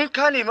 Idan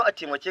ka nemi a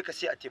taimake ka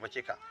sai a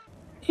taimake ka.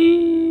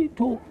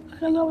 To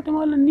alga mata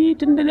malam ni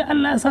tun da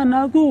Allah ya sa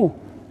na zo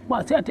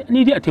ba sai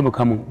ni dai a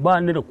taimaka mun, ba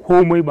ni da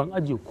komai, ban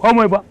ajiye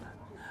komai ba.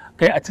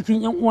 Kai a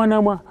cikin yan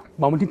uwana ma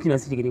ba mutunci na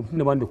suke gare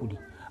tunda ban da kuɗi,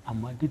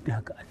 amma duk da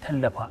haka a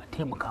tallafa a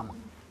taimaka mun.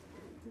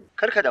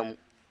 Karka damu,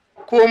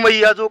 komai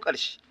ya zo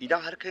ƙarshe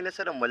idan har kai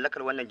nasarar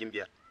mallakar wannan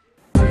gimbiyar.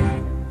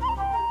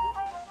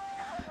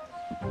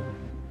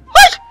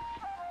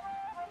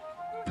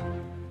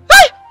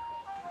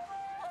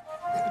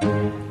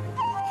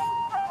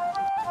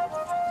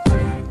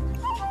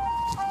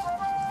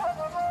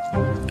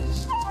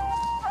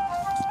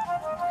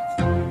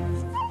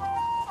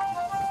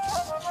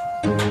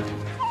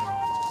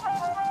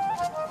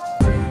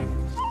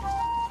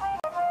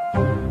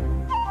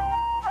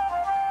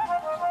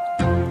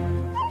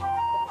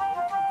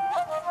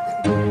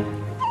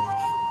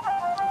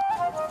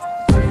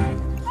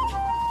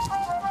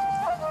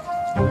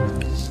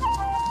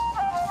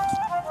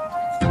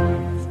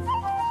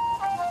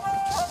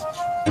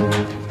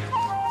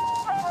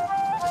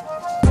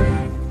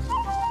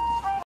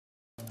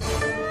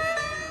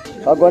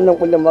 Kaga wannan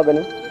kullum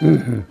maganin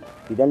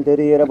idan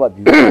dare ya raba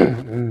biyu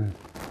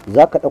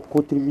za ka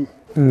ɗauko turmi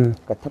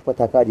ka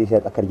tabbata ka ajiye shi a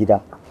tsakar gida,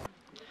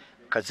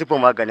 ka zuba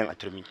maganin a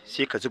turmi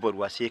sai ka zuba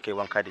ruwa sai ka yi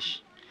wanka da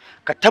shi,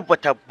 ka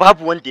tabbata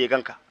babu wanda ya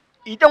ganka.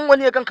 Idan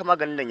wani ya ganka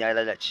maganin nan ya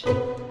lalace.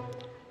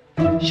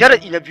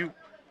 Sharaɗi na biyu,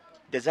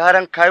 da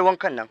zaran ka yi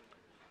wankan nan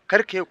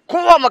kar ka yi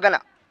kowa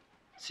magana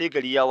sai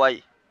gari ya waye.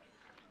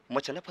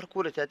 Mace na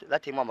farko da za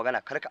ta yi ma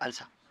magana kar ka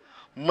ansa,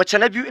 mace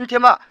na biyu in ta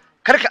yi ma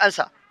kar ka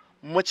ansa,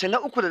 mace na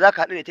uku da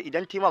zaka haɗu da ita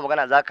idan ta yi ma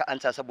magana zaka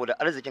ansa saboda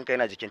arzikin ka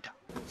yana jikinta.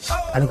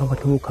 Algaba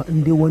ta ka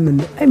in dai wannan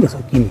ne ai mai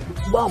sauki ne,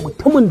 ba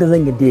mutumin da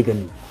zan yadda ya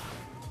gani.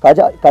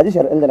 Kaji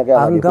shari'in da na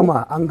gaya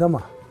ma an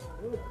gama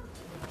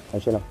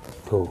shi nan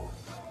to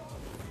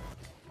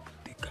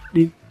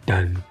din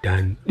dan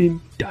dan din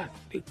dan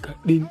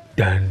din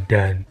dan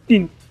dan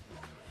din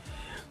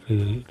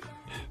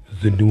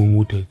zundumin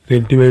mota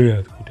sentimen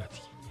ya zuta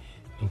ciki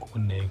in kuma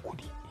na yin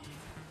kuɗi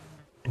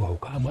to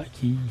hauka ma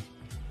ake yi.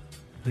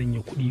 Zan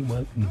yi kuɗi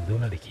ma in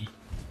zauna da ke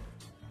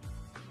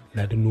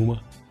ladin noma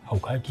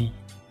hauka ke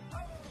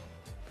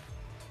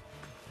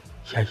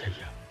sha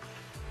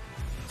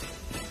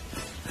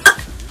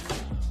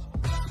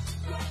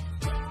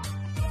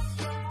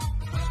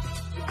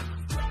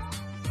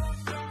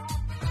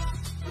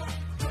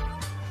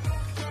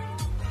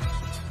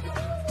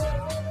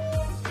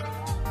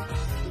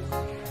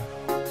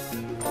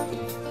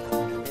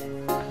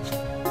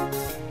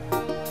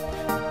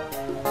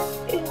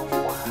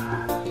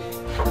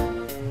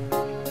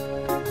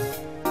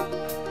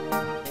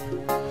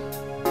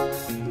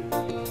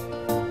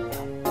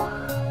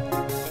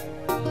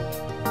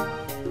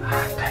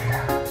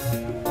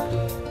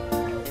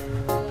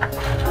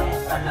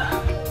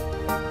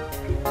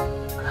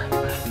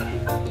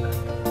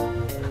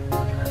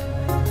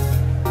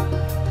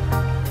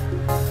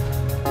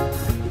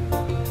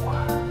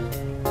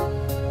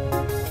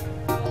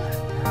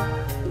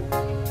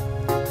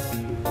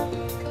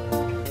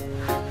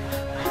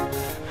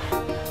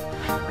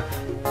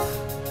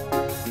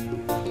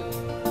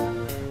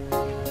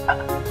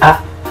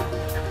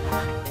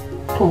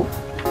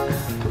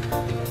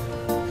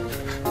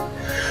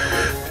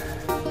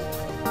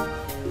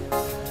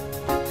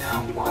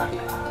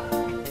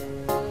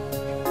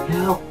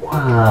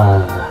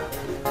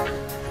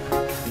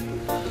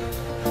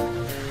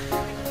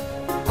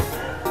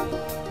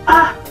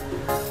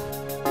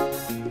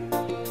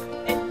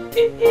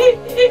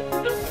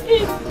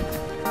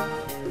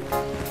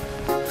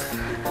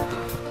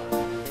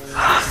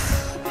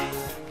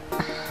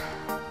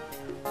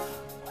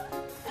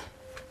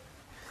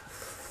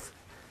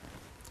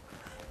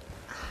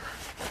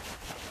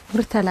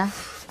Murtala,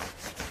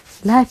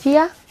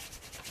 lafiya?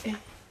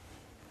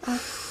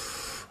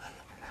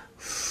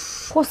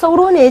 Ko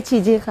sauro ne ya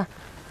cije ka?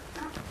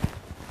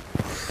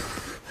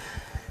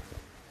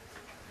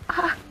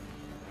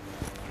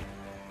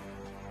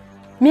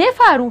 Me ya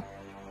faru?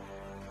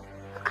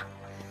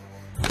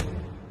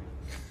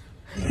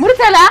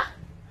 Murtala?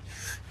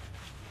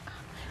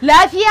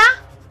 Lafiya?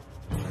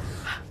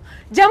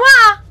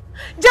 Jama'a!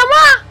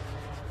 Jama'a!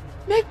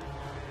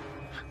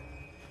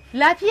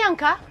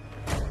 Lafiyanka?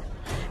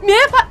 Me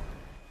ya fa?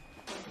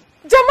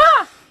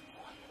 Jama'a!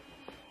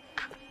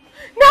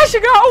 Na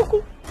shiga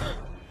uku!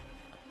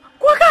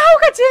 Ko ka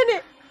haukace ne?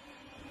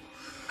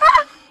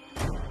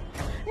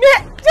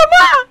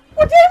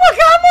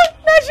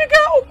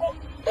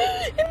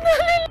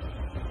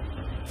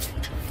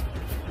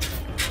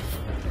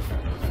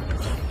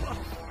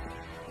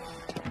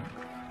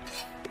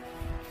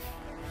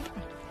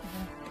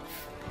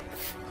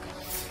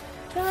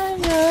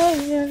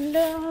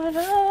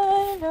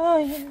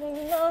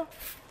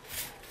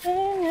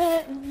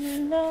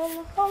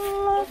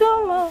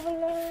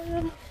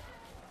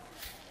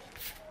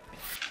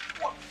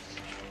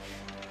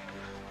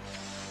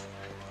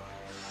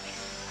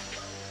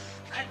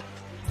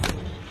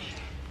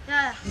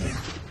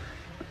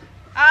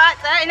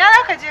 Ina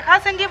za ka je? Ka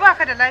san dai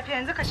baka da lafiya,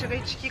 yanzu ka shiga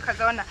ciki ka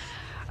zauna.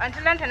 Anti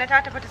Lantana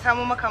ta tafi ta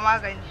samo maka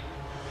magani.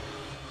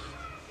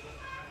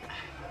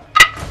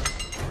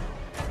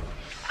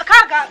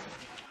 Kaga.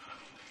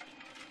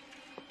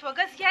 To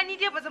gaskiya ni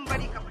dai ba zan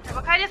bari ka fita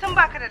ba. Ka dai san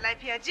baka da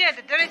lafiya. Jiya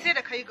da dare sai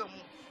da kai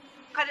gamu.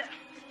 Kada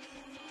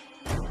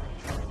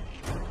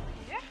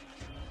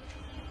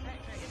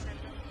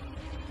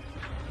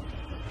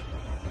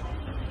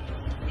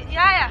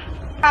Yaya,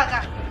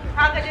 kaga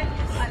dai.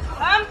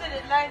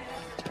 Alhamdulillah.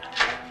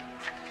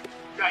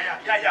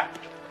 Yaya.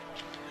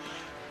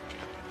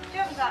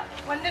 Kinga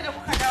wanda da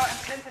kuka dawo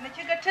a na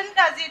kiga tun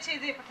da zai ce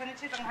zai fita na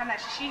ce zan hana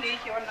shi shine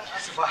yake wannan abu.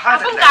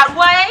 Subhanallah. Abin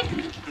garuwa yayi?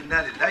 Inna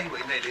lillahi wa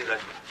inna ilaihi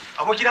raji'un.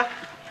 Abokina?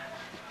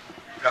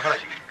 Gafara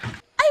shi.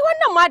 Ai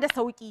wannan ma da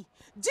sauki.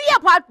 Jiya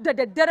fa da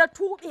daddare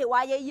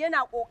tubewa yayi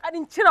yana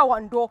kokarin cire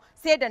wando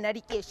sai da na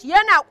rike shi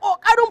yana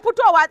kokarin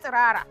fitowa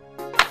tsirara.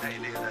 La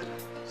ilaha illallah.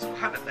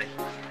 Subhanallah.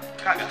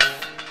 Kaga.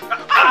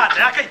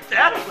 Tsaya kai,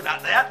 tsaya tukuna,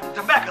 tsaya.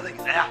 Tambaya ka zan yi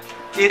tsaya.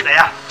 Ke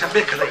tsaya,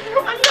 tambaya ka zan yi.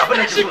 Abin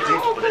da ke so zai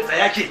tukuna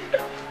tsaya ke.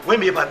 Wai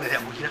me ya faru da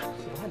abokina?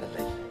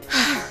 Subhanallah.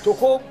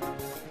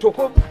 To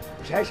ko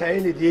shaye-shaye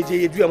ne da ya je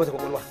ya juya masa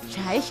kwakwalwa.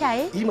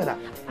 Shaye-shaye? Yi mana.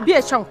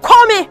 Bai shan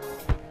kome.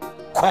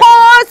 Ko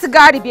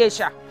sigari bai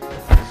sha.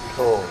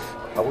 To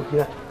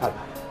abokina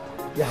kaga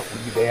ya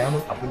haƙuri da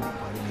yamin abin da ya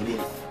faru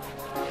menene?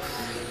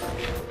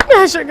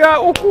 Na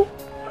shiga uku.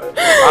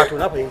 A to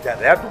na fahimta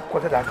da ya duk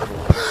kwata da haka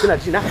ba. Kina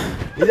ji na?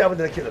 Ni da abin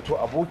da nake zato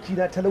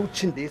abokina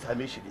talaucin da ya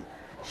same shi ne.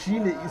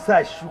 Shine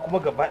isa shi kuma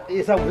gaba ɗaya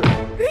ya samu.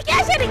 Rike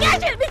shi.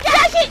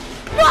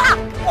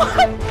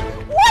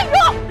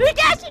 Wayo,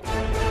 rike shi.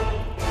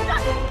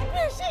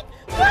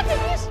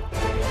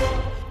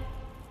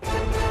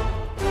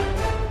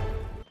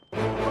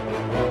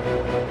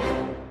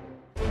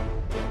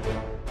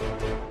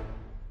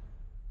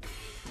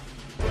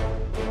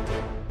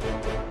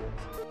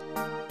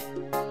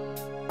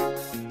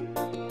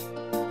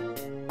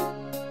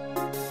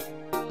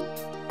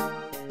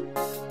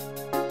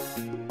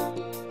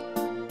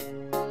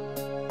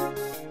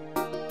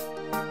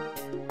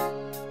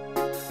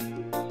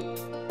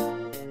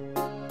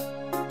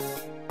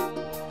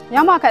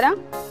 Ya ma kaɗan?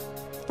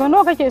 To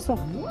nawa kake so?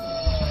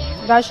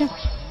 Gashi.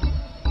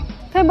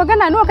 Kai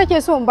magana nawa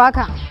kake so in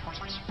baka?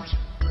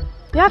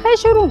 Ya kai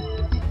shiru.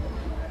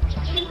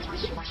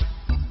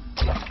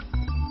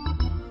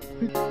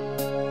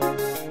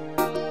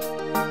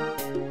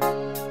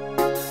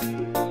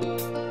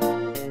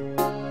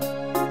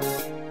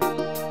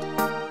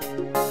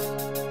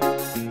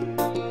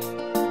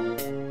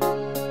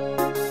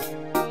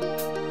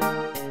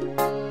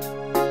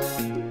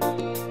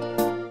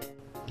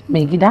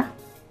 Mai gida?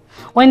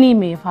 Wani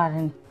me ya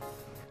faru ne?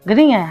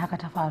 Garin yaya haka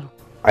ta faru?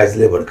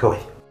 Aislabar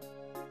kawai.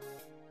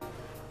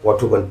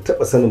 Wato ban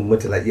taɓa sanin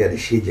mutala iya da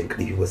shegen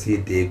ƙarfi ba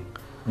sai da ya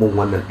mun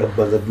wannan ɗan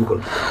banzan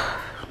dukan.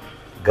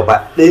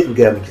 Gaba ɗaya in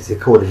gaya miki sai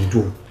kawai da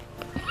ji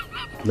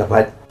na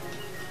faɗi.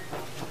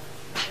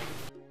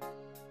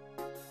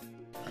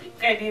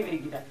 Kai ne mai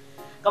gida,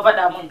 ka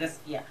faɗa min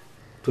gaskiya.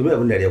 To me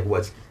abin da ya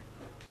kuwa ciki?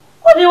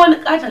 Ko dai wani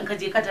katon ka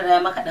je ka tara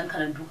maka ɗan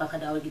karantu ka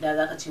dawo gida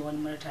zaka ce wani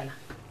murtala.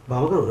 Ba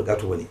magana da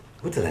gato bane,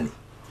 mutala ne.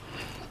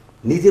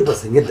 Ni dai ba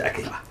san yadda aka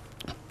yi ba.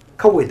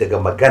 Kawai daga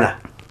magana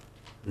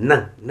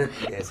nan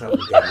ya samu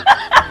gani.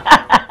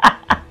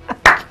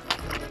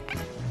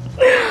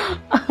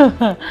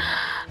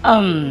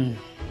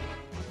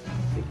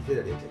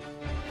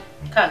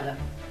 Kaga,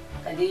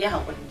 ka dai ya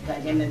haƙuri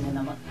gajen nan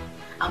na maka.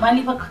 Amma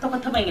ni fa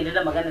kwata-kwata ban yarda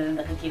da maganar nan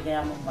da kake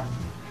gaya min ba.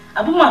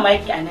 Abin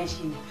mamaki a nan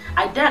shine,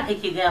 a da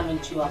kake gaya min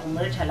cewa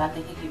murtala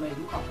kai kake mai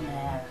duka kuna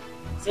yara.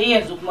 Sai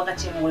yanzu kuma ka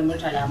ce min wai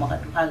murtala maka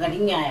duka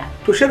garin yaya.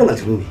 To shirin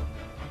aljanu ne.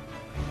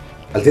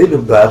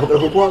 Aljanu ba ya fi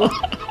ƙarfin kowa ba.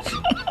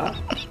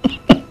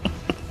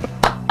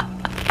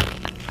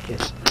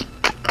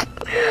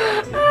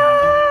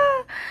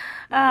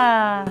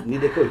 Ni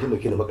dai kawai kin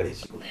dauke ni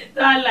makareci.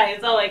 To Allah ya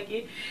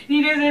tsawaki.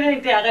 Ni dai sai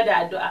dai ta ga da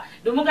addu'a.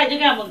 Domin ka ji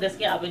ga mun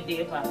gaskiya abin da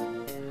ya faru.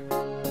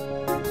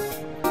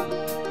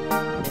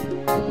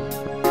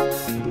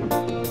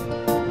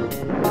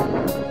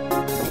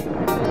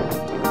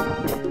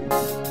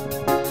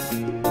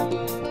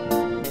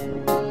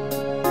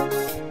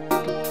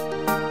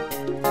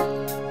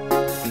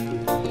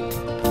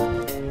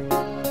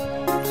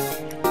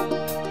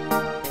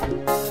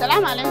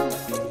 Salamu alaikum.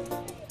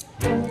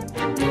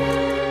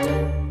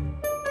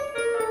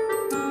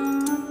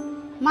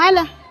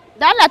 Malam,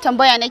 da Allah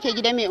tambaya nake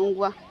gida mai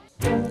unguwa.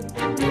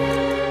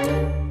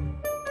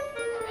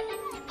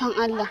 Fan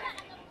Allah.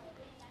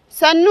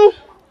 Sannu.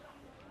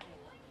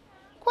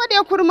 Ko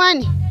dai kurma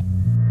ne?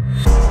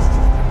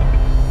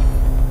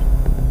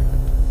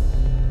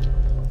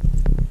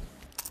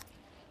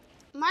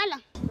 Malam.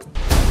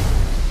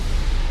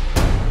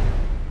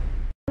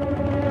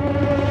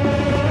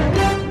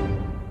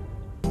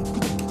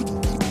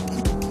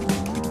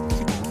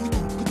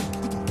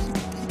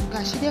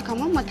 dai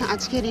kamar mutum a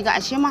cikin riga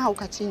ashe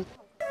mahaukaci ne.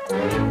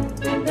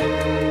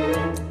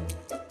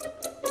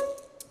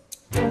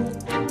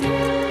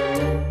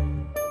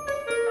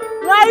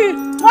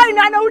 Wai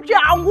na wuce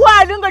anguwa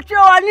a dinga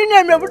cewa ni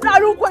ne mai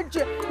fitsarin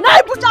kwance. Na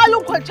yi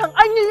fitsarin kwancen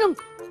an yi yin.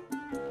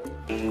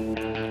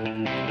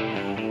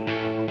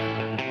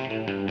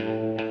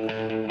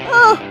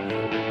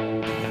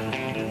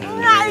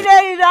 Na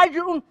idai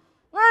raji'un.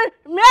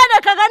 Me da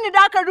ka gani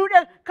da ka rude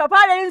ka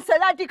fara yin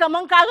salati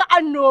kaman ka ga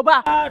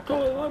annoba. To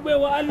bai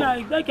wa Allah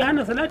zaki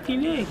hana salati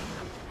ne?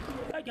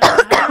 Zaki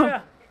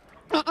hana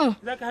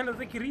zaki hana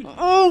zikiri?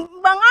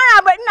 Ban ana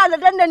ba ina da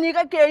dandani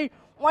kake yi.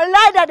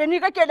 Wallahi da ni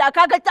kake da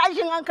kaga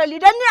tashin hankali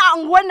dan ni a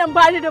unguwan nan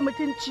bani da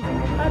mutunci. To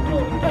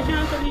tashin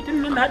hankali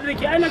tun nan da hadu da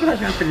ke ai na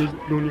tashin hankali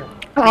duniya.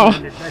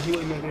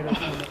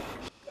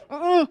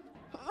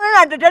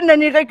 Ina da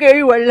dandani kake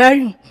yi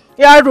wallahi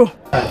yaro.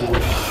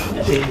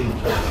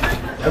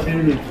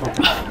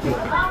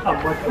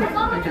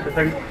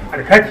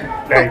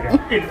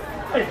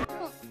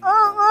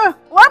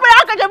 Wai ba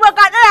aka je ba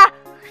ka tsaya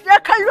sai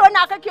kallo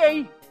na kake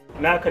yi.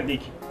 Na kalle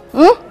ki.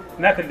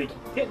 Na kalle ki.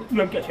 Sai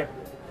dulam ki ashar.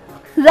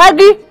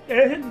 Zagi?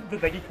 Da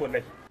zagi ki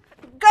wallahi.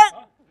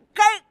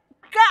 Kai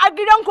a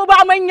gidanku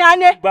ba manya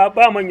ne?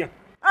 Ba manya.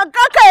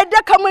 Ka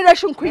yadda ka mun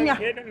rashin kunya.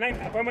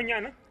 Akwai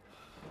manya nan?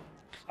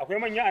 Akwai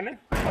manya a nan?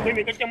 Akwai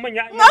mai kakken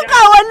manya? Maka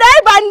wallahi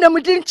ba ni da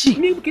mutunci.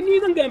 Ni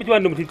zan ga miki ba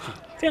ni da mutunci.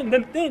 Sai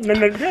nan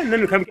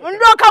kam.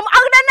 Ndo kam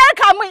an nan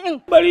kamun in.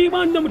 Bari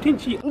ba ni da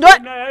mutunci. Na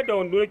da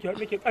wando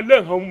nake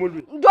kallon hawan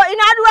mulki. Do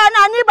ina ruwa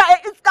na ni ba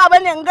iska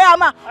bane in ga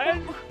ma. Ai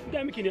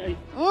da miki ne ai.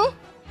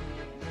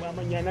 Ba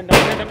manya nan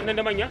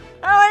da manya?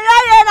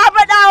 Wallahi na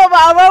faɗa wa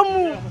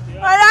babanmu.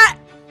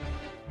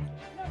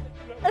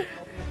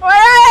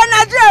 Wallahi na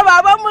ce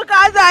babanmu ka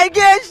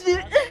zage shi.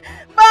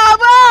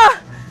 Baba!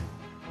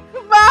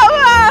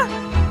 Baba!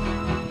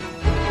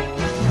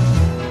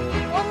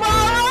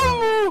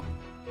 Babanmu!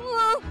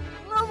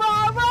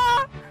 Baba!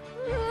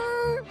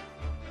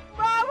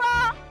 Baba!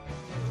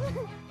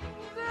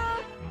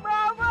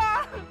 Baba!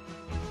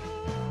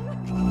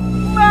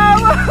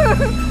 Baba!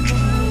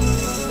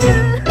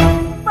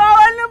 Ba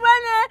wani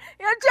bane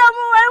ya ce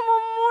mu wai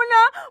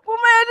mummuna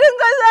kuma ya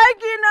dinga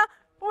zaki na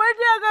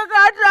waje ga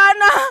gata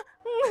na.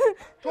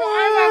 To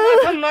ai ga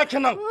gatan naki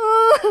nan.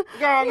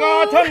 Ga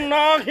gatan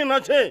naki na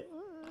ce.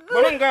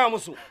 Bari in gaya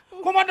musu.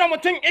 Kuma da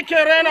mutum ike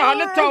raina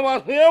halitta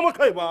ba su yi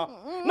mukai ba.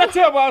 Na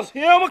ce ba su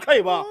yi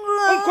mukai ba.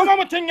 In kuma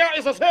mutum ya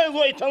isa sai ya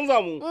zo ya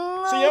canza mu.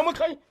 Su yi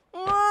mukai.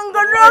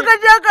 Ga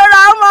lokaci ka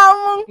rama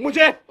mun. Mu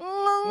je.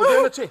 Mu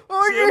je na ce.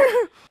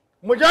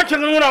 Mu je ki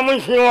nuna mun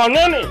shi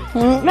wane ne?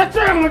 Na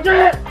ce mu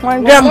je.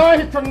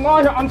 Wallahi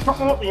tallahi an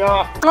taɓa tsiya.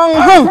 An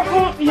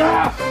taɓa tsiya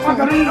a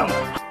garin nan.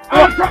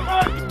 An taɓa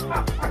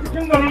a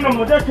cikin garin nan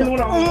mu je ki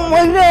nuna mun.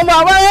 Wanne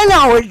baba yana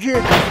waje.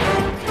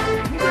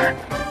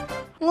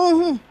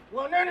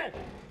 Wane ne?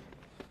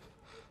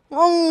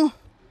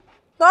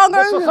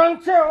 Ba su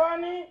san cewa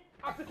ni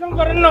a cikin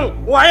garin nan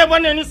waye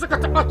bane ni suka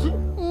taɓa ki?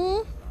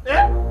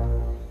 Eh?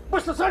 Ba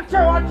su san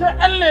cewa ke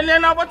ƴan lele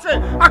na bace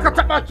aka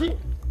taɓa ki?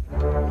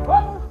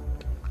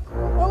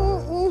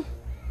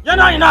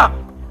 Yana ina?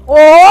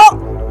 Oh!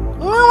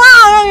 Ma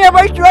a ya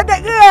bar shi wata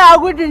ƙira ya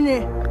gudu ne.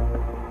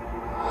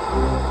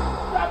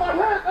 Da ba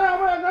sai tsaya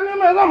ba ya gani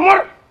mai zan mar.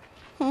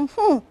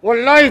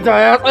 Wallahi da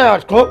ya tsaya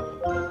ko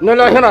na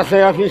lahira sai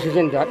ya fi shi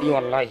jin daɗi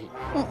wallahi.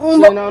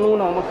 Sai na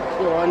nuna maka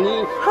cewa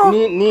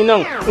ni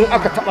nan in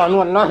aka taɓa ni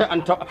wallahi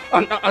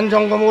an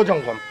jangamo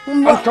jangam.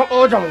 An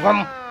taɓo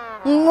jangam.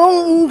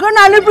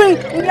 Kana nufin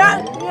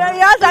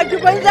ya saki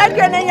banza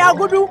kenan ya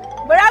gudu?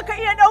 Ba za ka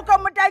iya ɗaukar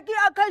mataki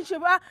a kan shi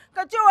ba,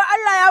 ka ce wa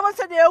Allah ya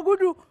masa da ya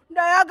gudu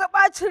da ya ga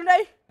ɓacin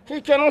rai.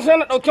 Shi kenan sai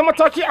na ɗauki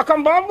mataki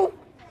akan babu?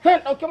 Sai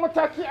na ɗauki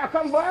mataki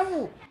akan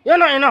babu?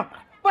 Yana ina?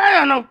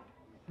 Baya nan.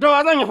 Da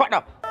wa zan yi faɗa?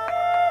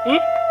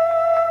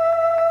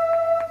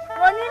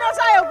 Wani na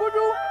sa ya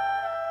gudu?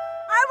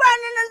 Ai ba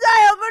ni na sa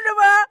ya gudu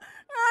ba.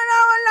 Na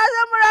wannan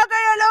san mura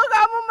kai ya lauka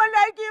mun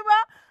mataki ba.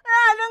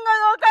 Ina dinga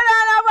zo kana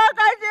na ba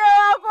ka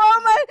cewa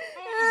komai.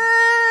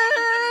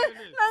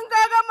 Nan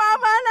kaga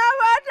mama na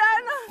fata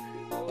na.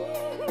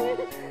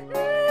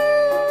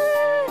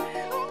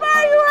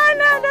 Bayuwa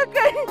na da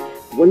kai.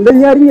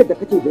 Wannan yarinyar da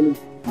kake gani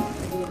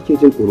kake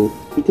jin tsoro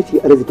ita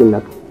ce arzikin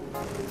naka.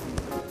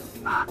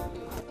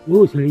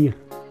 Wo sariya.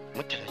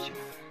 Mutalaci.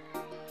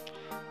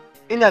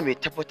 Ina mai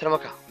tabbatar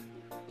maka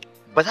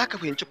ba za ka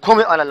fahimci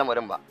komai a wannan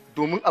lamarin ba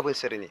domin abin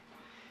sirri ne.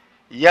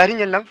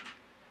 Yarinyar nan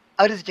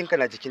arzikinka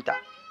na jikinta.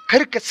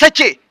 Kar ka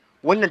sake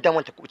wannan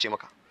daman ta kuce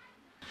maka.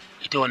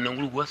 Ita wannan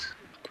gurguwas?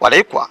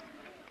 Kwarai kuwa.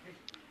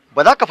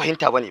 Ba za ka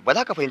fahimta bane, ba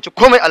za ka fahimci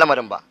komai a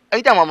lamarin ba.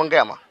 Ai dama mun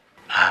gaya ma.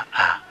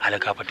 A'a,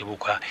 halaka fa ta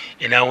boka.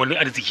 Ina wani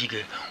arziki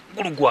ga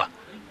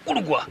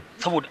gurguwa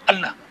saboda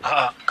Allah.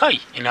 A'a, kai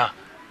ina.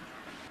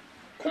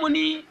 Kuma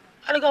ni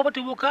halaka fa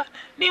ta boka,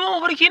 ni ma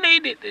mafarki ne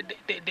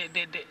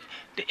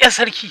da ƴar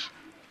sarki.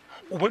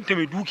 Ubanta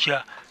mai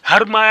dukiya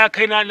har ma ya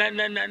kai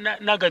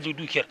na gaje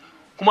dukiyar.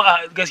 Kuma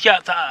a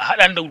gaskiya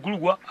haɗa da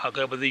gurguwa a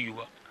ga ba zai yi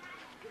ba.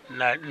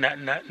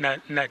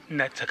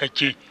 Na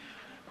sakakke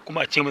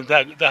kuma a ce min za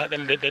a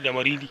dan da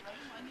marili.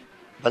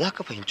 Ba za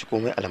ka fahimci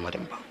komai a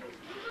lamarin ba.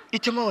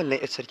 Ita ma wannan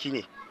 'yar sarki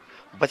ne,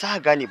 ba za ka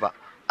gane ba.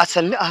 A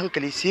sannu a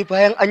hankali sai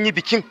bayan an yi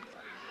bikin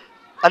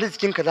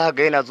arzikinka za ka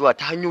ga yana zuwa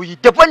ta hanyoyi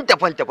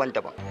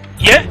daban-daban.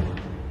 Ye?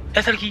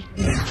 'Yar sarki?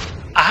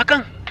 A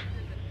hakan?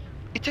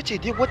 Ita ce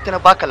dai wadda na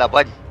baka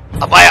labari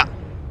a baya.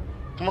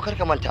 Kuma kar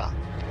ka manta,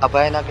 a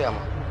baya na gaya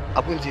ma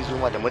abin zai zo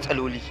ma da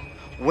matsaloli.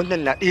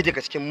 Wannan na ɗaya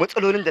daga cikin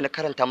matsalolin da na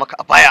karanta maka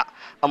a baya.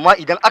 Amma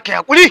idan aka yi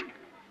haƙuri,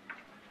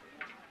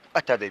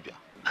 ɓata zai biya.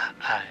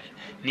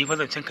 Ni fa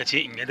zancen ka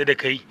ce in yadda da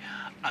kai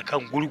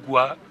akan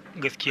gurguwa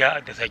gaskiya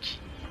da saki.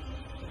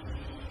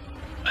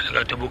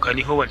 Alaga ta boka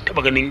ni fa ban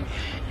taɓa ganin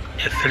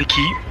yar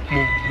sarki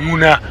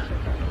mummuna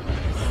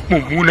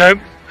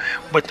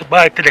ba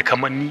ta da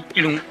kamanni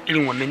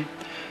irin wannan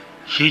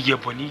shege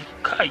ba ni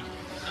kai.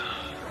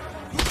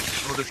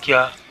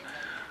 Gaskiya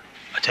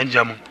a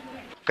canja mun.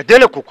 Ka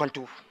daina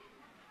kokwanto,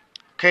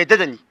 ka yadda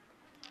da ni.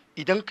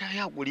 Idan ka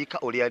yi haƙuri ka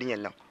aure yarinyar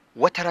nan,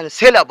 wata rana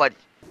sai labari.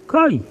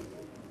 Kai,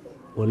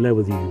 wallahi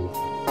ba zai yi ba.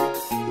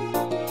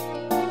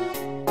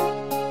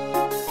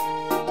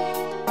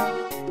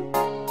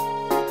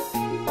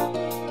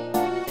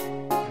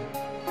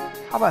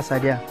 Haba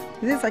Sadiya,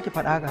 zai sake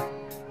faɗa haka.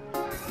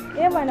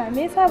 Eh mana,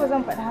 me yasa ba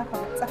zan faɗa haka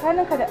ba?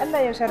 Tsakaninka da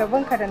Allah ya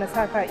sharabanka da na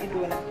saka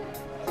ido na.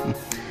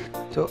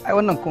 To ai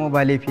wannan kuma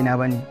ba laifina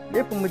bane,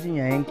 laifin mijin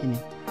yayanki ne.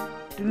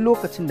 Duk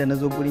lokacin da na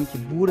zo gurinki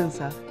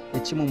burinsa ya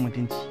ci min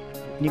mutunci.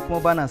 Ni kuma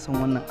bana son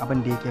wannan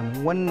abin da yake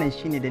mu. Wannan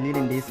shine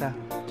dalilin da yasa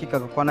kika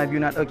ga kwana biyu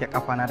na ɗauke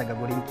kafana daga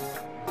gurinki.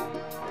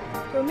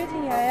 To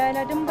mijin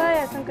yayana din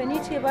baya son ka, ni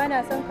ce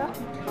bana son ka?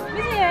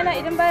 Mijin yayana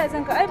idan baya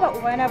son ka ai ba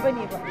ubana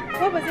bane ba.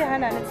 Ko ba zai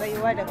hana ni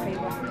tsayuwa da kai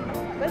ba.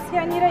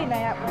 Gaskiya ni raina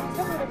ya ɓaci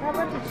saboda ka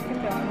bar ni cikin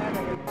damuwa da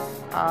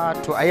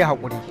kai. To ayi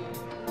haƙuri.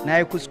 Na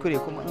yi kuskure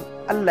kuma in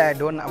Allah ya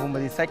da wannan abin ba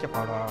zai sake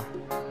faruwa ba.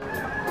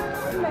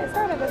 Allah ya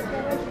sa da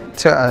gaskiya ba.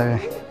 To a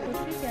shi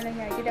kenan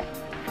ya gida.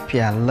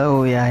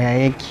 Fiyalau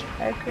yaya yake?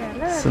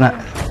 Suna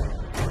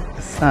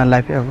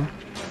lafiya ko?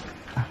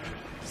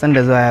 San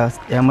da zuwa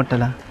ya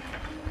murtala.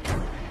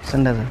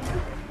 San da zuwa.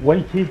 Wai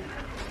ke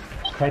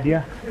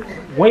Sadiya,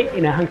 wai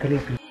ina hankalin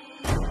ki?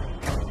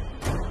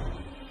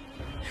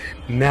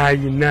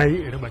 Nayi in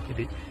raba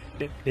ki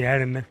da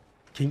yaran nan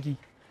kinki.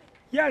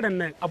 Yaran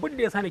nan abin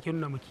da ya sa nake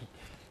nuna miki.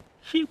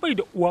 Shi bai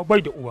da uwa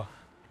bai da uwa.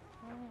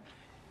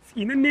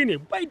 Tsinanne ne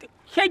bai da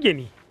shege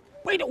ne.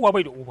 Bai da uwa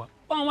bai da uba.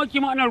 Ba ma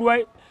kima ana ruwa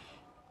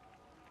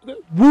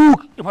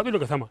buk ya faɗo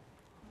daga sama.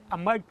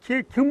 Amma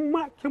ke kin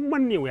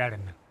manne wa yaran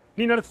nan.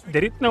 Ni na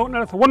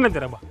rasa wannan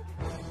jaraba.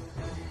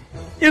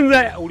 In za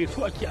a aure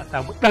su ake a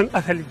samu ɗan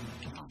asali,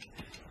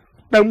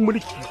 ɗan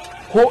mulki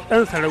ko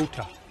ɗan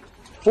sarauta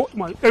ko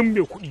ɗan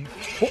mai kuɗi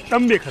ko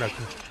ɗan mai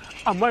karatu.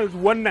 Amma yanzu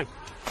wannan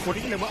wata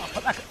ilima a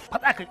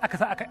faɗa aka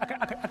sa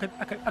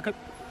aka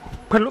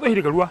kwallo tsaye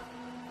daga ruwa.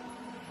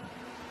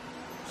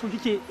 So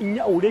kike in yi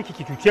aure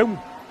kike cuce mu,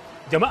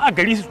 jama'a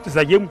gari su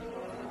zage mu.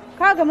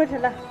 Ka ga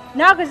Murtala,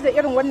 na gaji da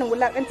irin wannan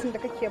wulakancin da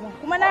kake min,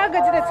 kuma na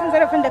gaji da cin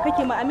zarafin da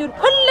kake ma Amiru.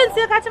 Kullum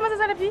sai ka ci masa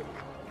zarafi?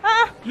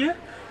 A'a. Ye,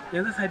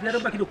 yanzu Sadiya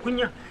baki da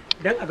kunya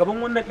dan a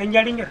gaban wannan dan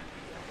yarinyar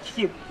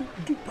kike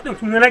faɗin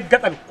sunana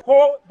gatsal ko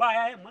ba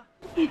yayin ma.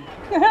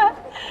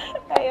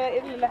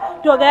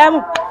 To gaya mu,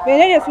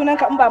 menene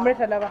sunanka in ba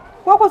Murtala ba?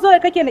 Ko ku so da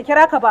kake na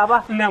kira ka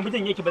baba? Ina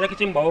mijin yake ba za ka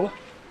ce min baba ba.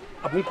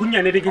 Abun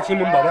kunya ne da kake ce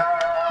min baba.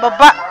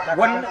 Babba.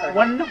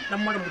 Wannan dan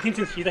mara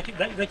mutuncin shi zaki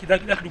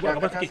dubu a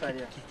gaban su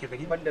ke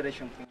zagi. Ban da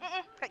rashin kunya.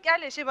 Ka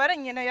kyale shi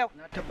baran yi na yau.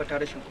 Na tabbata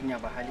rashin kunya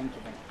ba halin ki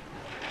bane.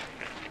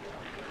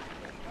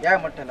 Ya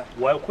Murtala.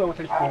 Wai koyi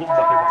wata rashin kunya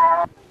ba kai ba.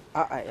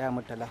 A'a ya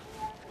Murtala.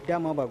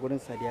 Dama ba gurin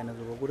Sadiya na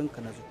zo ba gurin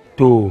ka na zo.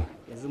 To.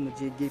 Yanzu mu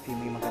je gefe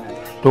mu yi magana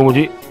da shi. To mu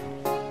je.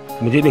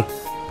 Mu je din.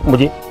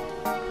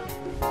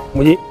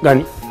 Mu je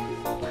gani.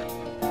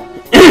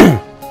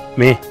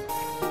 Me?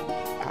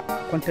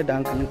 Kwantar da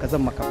hankalinka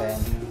zan maka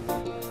bayani.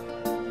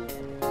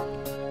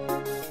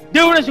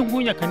 Dai rashin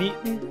kunya ka ne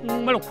in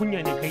mara kunya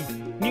ne kai,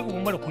 ni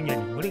kuma mara kunya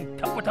ne, bari in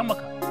tabbatar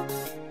maka.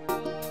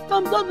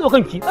 Zan zo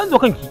kanki. Ga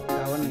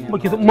wannan ya.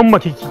 Muke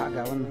mammace ki.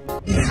 Ga wannan.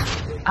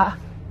 A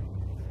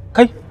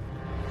kai.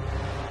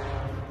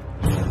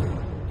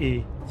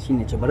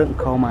 Shine ce bari in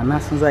kawo ma na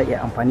san za a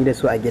iya amfani da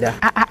su a gida.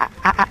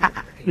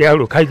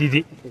 Yaro kai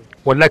dide.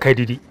 Wallahi kai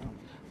dide.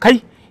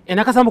 Kai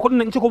ina ka samu kuɗin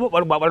nan in ci ko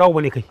ba barawo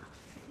bane kai.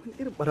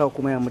 Irin barawo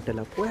kuma ya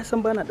Murtala ko ya san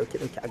bana dauke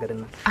a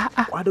garin nan.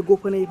 Kwada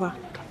gofa nayi fa.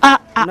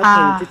 Na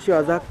fahimci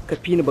cewa za ka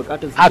fi ni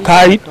bukatar su.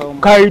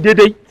 Kai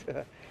daidai.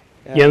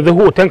 Yanzu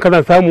hoton ka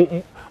zan samu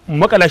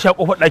makala sha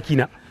kofar daki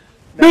na.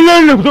 Dan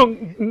nan fito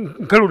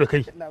karo da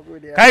kai.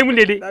 Kai mun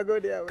daidai.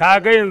 Ka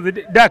ga yanzu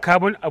da ka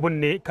bani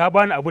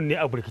abun ne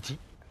a burkici.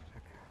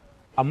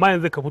 Amma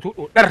yanzu ka fito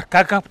dodar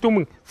ka fito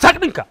min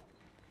sak dinka.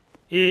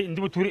 In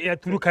ji bature ya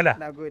turu kala.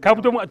 Ka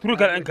fito min a turu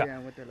kala ɗinka.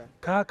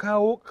 Ka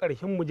kawo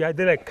ƙarshen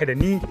mujadalar ka da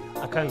ni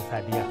akan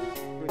Sadiya.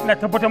 Ina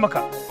tabbatar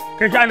maka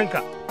kai sha'aninka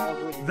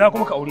za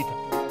kuma ka aure ta.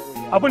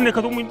 Abin ne ka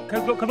zo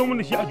mun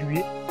da shi a juye.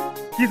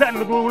 Shi sa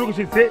na zo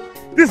lokacin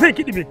sai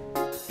kiɗime.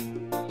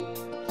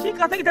 Shi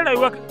ka san ita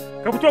rayuwa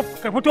ka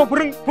fito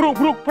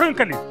furin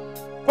kalle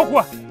ko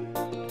kuwa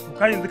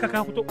ka yanzu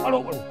ka fito ƙwaro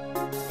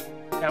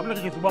ya abin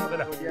da kake so ba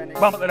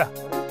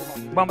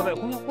matsala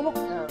kuma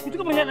ku ci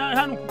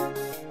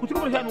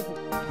gaba da shanunku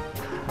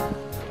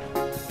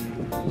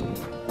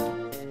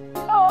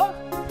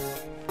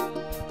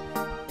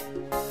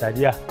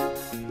Sadiya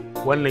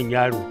wannan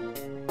yaro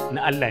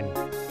na Allah ne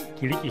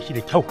ki rike shi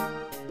da kyau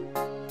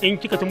in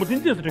kika ci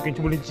mutuncin sa to kin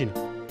ci mutunci ne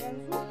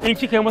in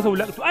kika yi masa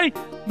wulaƙa to ai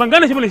ban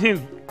gane shi bane sai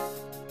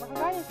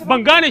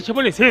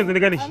yanzu na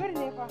gane shi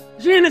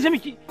shi ne sai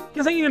miki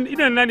kin san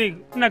idan na ne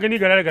ina gani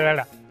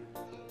garara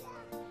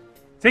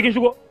sai kin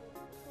shigo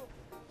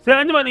sai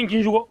an jima din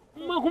kin shigo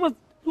kuma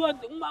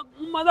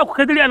ma za ku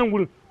kai dare a nan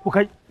gurin ku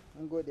kai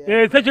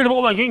sai ki rufe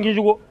ƙofar kin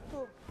shigo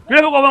ki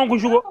rufe ƙofar kun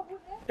shigo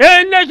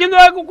inda kin zo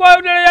ku ko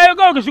da yayi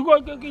kawai ka shigo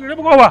ki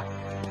rufe ƙofa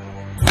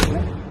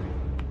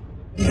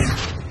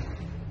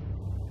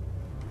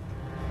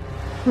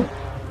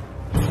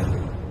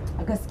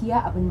a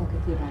gaskiya abin da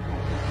kake ba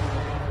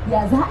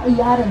ya za a yi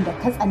yaron da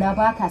ka tsana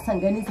baka son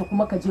ganin sa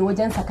kuma ka je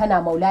wajensa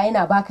kana maula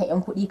yana baka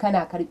yan kuɗi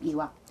kana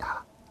karbewa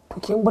to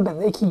kin ba da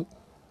zaki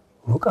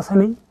roƙa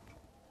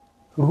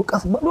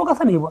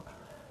sane ba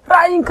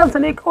ra'ayin kansa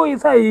ne kawai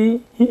sa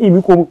yi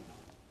miko mu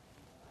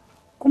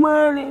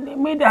kuma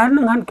mai da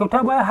hannun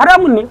kyauta baya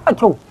haramun ne a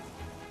kyau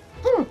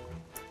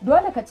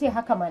dole ka ce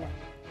haka mana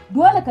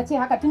dole ka ce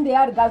haka tunda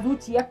ya riga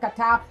zuciyarka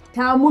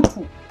ta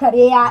mutu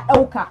kare ya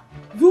ɗauka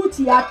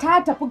zuciya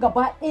ta tafi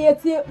gaba ɗaya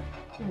sai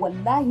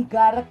wallahi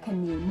gara ka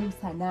nemi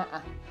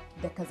sana'a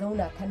da ka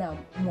zauna kana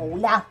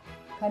maula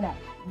kana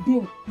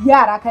bin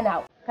yara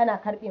kana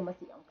karɓe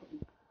masu yan kuɗi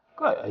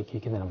kai aike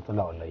kina da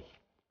matsala wallahi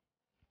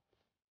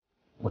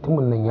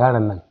mutumin nan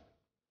yaron nan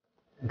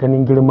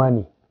ganin girma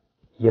ne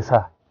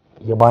yasa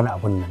ya bani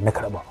abin nan na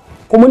karba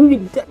kuma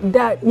ni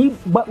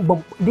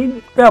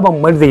da ban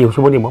marzaye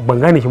shi bane ban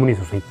gane shi bane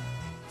sosai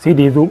sai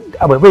da yazo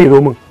bai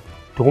zo min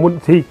to kuma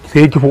sai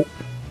ya kifo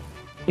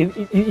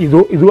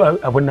izo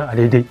abin nan a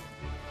daidai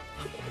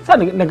sa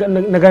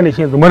na gane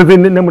shi yanzu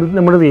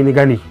na marzaye ne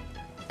gane shi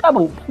ta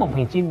ban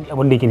fahimci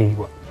abin da yake nufi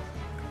ba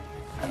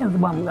yanzu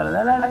ba mu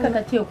haka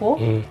ka ce ko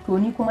to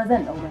ni kuma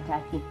zan dau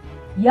mataki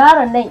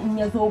yaron nan in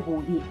ya zo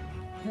gobe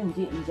zan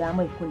je in ja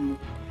mai kunne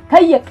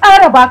kai ya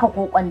ƙara baka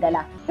ko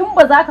kwandala in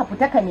ba za ka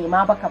fita ka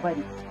nema ba ka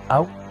bari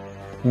au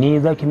ni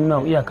za ki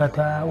nuna iyaka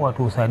ta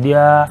wato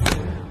Sadiya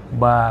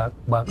ba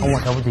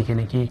kanwata ba ke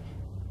nake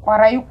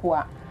kwarai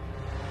kuwa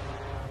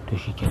to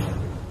shikenan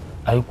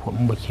ai ko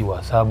in baki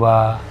wasa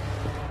ba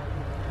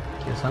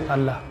ki san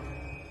Allah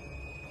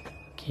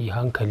ki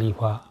hankali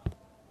fa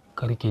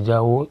kar ki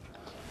jawo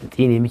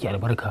tsine miki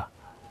albarka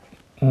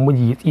in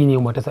miji ya tsine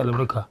mata sa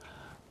albarka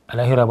a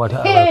lahira ba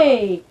ta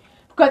albarka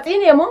ka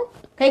tsine mun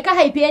kai ka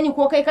haife ni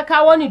ko kai ka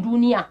kawo ni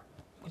duniya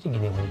miji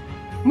ne mu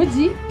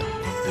miji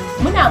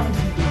muna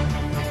miji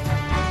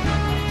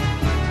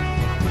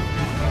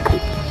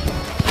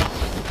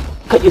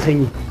ka ki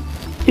sanyi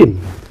in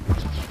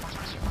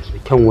da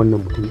kyan wannan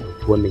mutum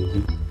wannan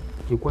yi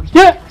ki kwance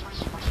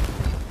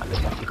Allah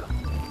ya kika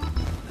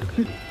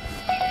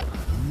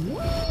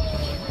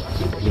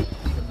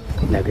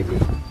na gaje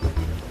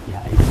ya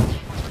aiki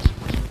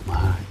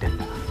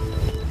madalla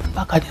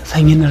ba ka jin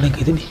sanyin nan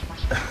ranka dade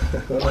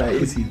wannan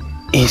AC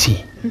a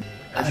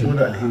shi wani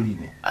alheri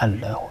ne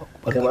Allahu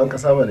akbar kai ma an ka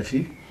saba da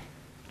shi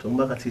to in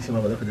baka ci shi ma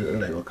ba za ka ji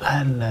daɗin rayuwarka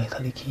Allah ya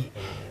sarki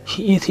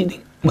shi AC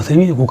din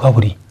musulmi ne ko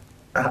kafiri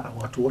a'a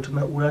wato wata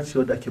na'ura ce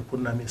wadda ake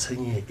kunna mai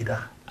sanyi ya gida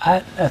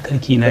Allah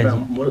sarki na ji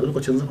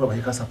lokacin zufa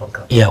mai kasa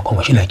fanka iya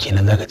kwamishina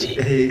kenan zaka ce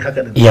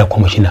haka din iya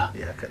kwamishina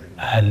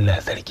Allah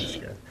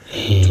sarki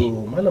to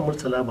malam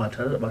Murtala ba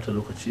tare da bata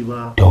lokaci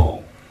ba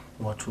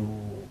wato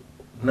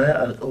na yi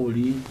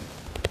alƙawari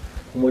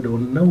kuma da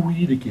wani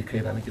nauyi da ke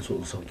kaina nake so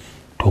in sauki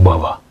to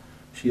baba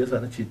shi yasa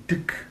na ce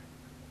duk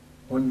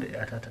wanda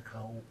yata ta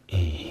kawo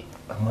a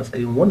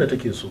matsayin wanda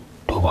take so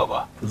to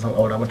baba to zan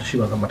aura mata shi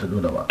ba zan mata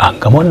dole ba an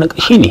gama wannan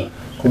kashi ne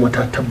kuma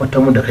ta tabbatar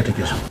mun da kai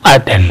take so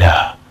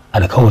adalla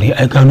alkawari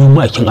ai gano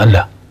mu akin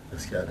Allah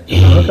gaskiya ne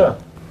haka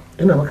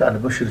ina maka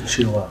albashir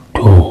cewa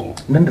to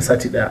nan da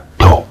sati daya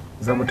to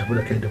za mu tafi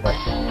da kai Dubai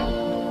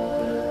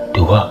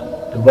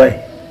Dubai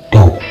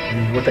to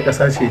wata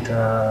ƙasa ce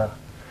ta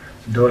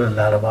daular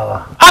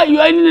Larabawa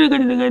ai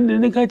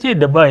ni ka ce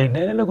Dubai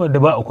na da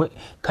ba akwai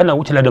kana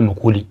wuce ladan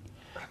makoli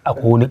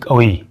akwai wani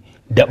ƙauye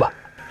daba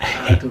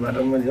to ba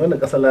dan mani wannan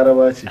ƙasar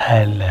Larabawa ce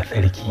Allah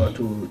sarki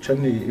wato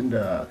can ne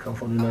inda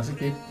kamfanona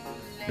suke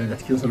daga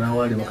cikin su na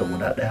ware maka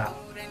guda daya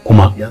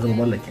kuma ya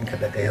zama mallakin ka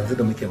daga yanzu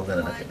da muke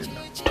magana da kai din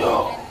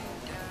to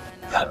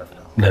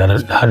da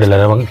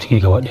laraban ciki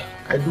gaba daya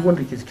ai duk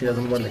wanda ke ciki ya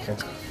zama mallakin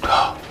ka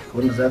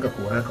wanda zaka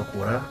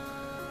kora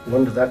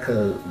wanda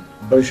zaka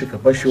bar shi ka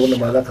bar shi wanda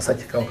ma zaka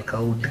sake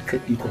kawo dukkan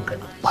ikon ka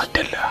ne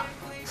madalla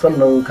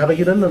sannan kaga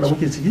gidan nan da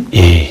muke ciki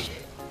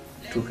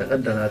to ka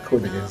kaddara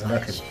kawai daga yanzu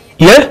naka ne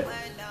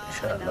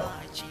insha Allah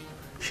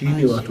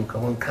shine wato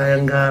kaman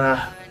kayan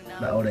gara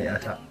na auren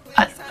yata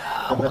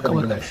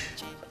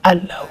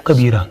Allah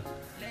kabiran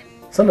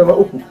sannan na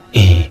uku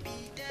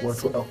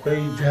wato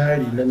akwai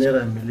jari na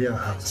naira miliyan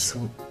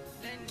 50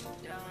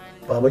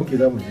 babanki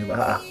za mu je ba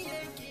a'a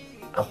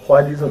a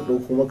kwali zan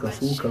ɗauko maka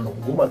su ka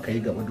runguma ka yi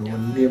gaba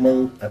domin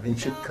neman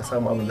abinci ka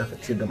samu abin da ka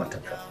ciyar da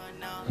matarka.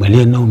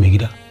 Miliyan nawa mai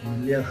gida?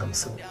 Miliyan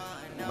 50.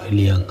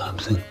 Miliyan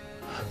 50.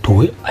 To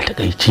wai a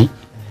takaice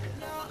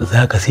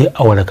za ka sai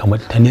awara kamar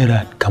ta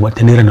naira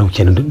nawa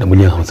kenan da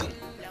miliyan 50?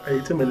 Ai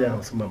ita miliyan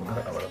 50 ba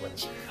magana awara ba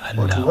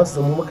ne. Wato za su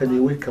zama maka ne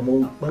wai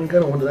kamar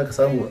bangaren wanda za ka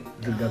samu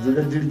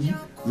zirga-zirgar jirgi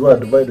zuwa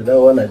Dubai da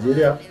dawowa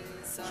Najeriya.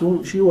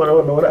 Su shi wani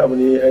abu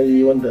ne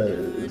ai wanda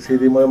sai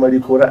dai marmari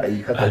ko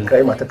ra'ayi haka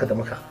kai matarka da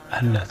maka.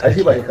 Allah ta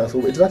shi ba kai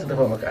kaso ba ita za ta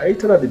dafa maka ai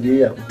tana da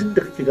biyayya duk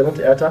da kake ganin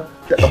ta yata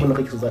da abin da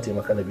kake so za ta yi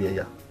maka na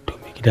biyayya. To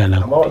me gida na.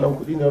 Amma wannan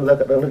kuɗi ne wanda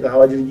zaka dan rika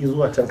hawa jirgi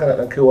zuwa can kana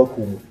dan kaiwa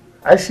komo.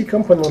 Ai shi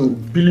kamfanin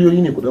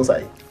biliyoyi ne kuɗin sa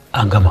ai.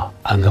 An gama.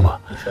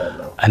 Insha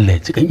Allah. Allah ya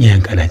ci kan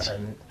iyayen kalaji.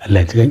 Allah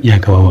ya ci kan iyayen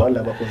ka baba.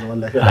 Allah ba ku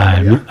zaman lafiya.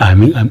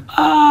 Amin.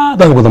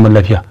 Za ku zaman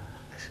lafiya.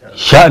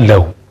 Insha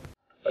Allah.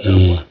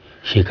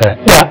 Shekara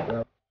ɗaya.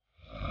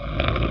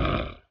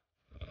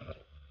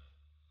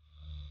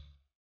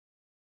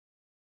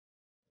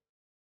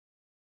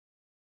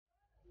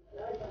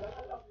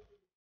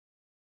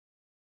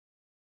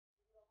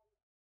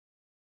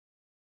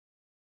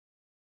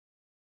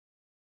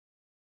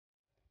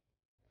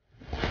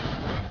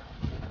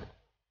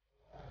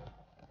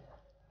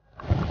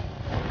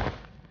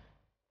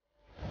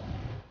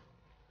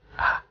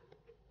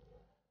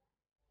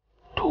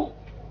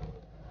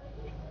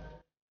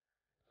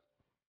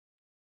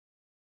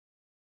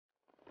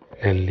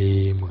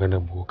 Lalle maganar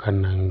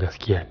bokan nan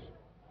gaskiya ne.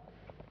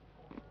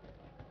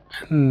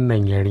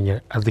 Wannan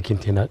yarinyar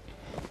arzikinta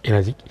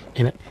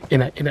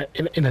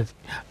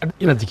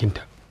ina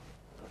jikinta.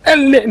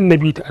 Lalle in na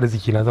bi ta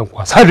arziki na zan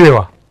kwasa da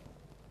yawa.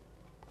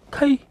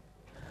 Kai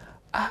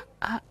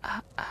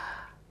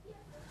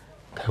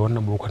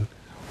wannan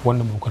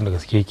bokan da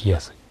gaske yake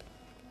yasa.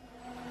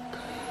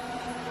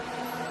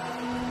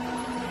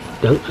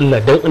 Dan Allah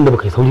dan annabi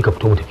kai sauri ka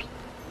fito mu tafi.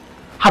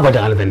 Haba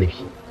da Allah nabi.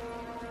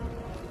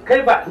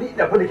 Kai ba ni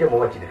ina fa nake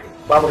mamaki da kai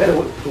ba magana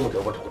wani fito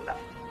mutum wata kuɗa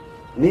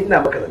ni ina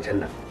maka zancen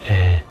nan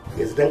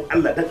yanzu dan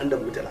Allah dan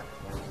annabi mutala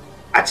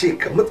a ce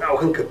ka mutsawa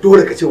kanka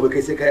dole ka ce wai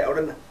kai sai kai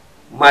auren nan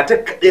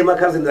matar ka ɗaya ma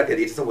ka san zaka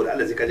da ita saboda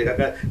Allah sai ka je ka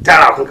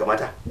tara kanka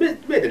mata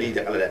me dalili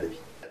dan Allah da annabi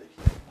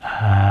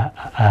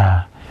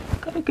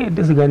kada ka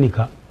yadda su gane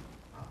ka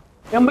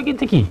yan bakin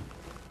ciki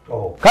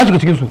ka shiga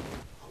cikin su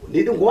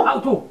ni din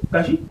kuwa to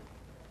gashi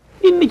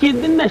in nake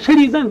dinna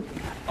shiri zan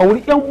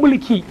auri yan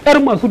mulki yar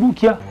masu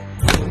dukiya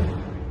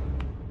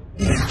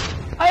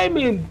ai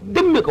me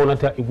duk mai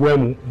kaunata igoya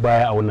mu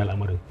baya a wannan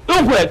lamarin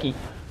in ku yaki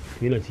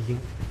yana cikin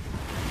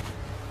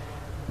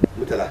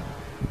mutala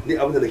ni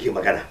abin da nake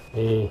magana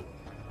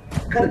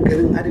kar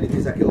garin adali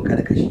kai sa kai wanka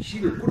da kashi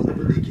shine gurin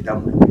abin da yake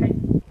damu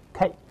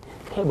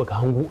kai baka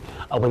hango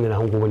abin da na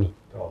hango bane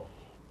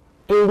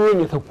in ruwan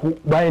ya sako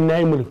bayan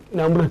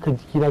na mulka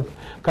jiki na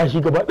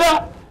kashi gaba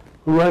da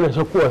ruwa na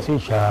shakkowa sai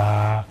sha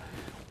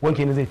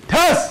wanke ne zai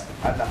tas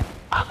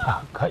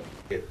kai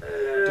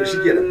to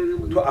shikenan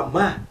to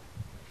amma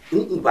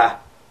in ba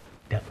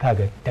da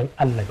kaga dan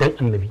Allah dan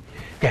annabi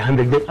kai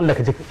handal dan Allah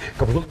ka je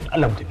ka fito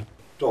Allah mu tafi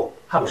to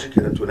ha shi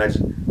kenan to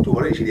naji to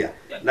bari in shirya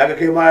naga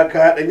kai ma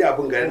ka dan yi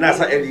abun ga na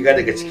sa yan riga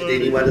daga ciki dai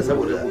ni ma da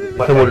saboda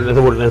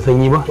dan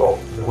sanyi ba to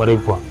kwarai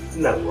kuwa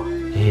ina zuwa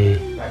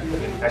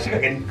a shiga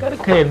gani kar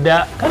ka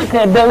yarda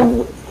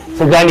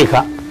su gane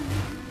ka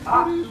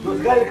to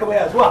su gane ka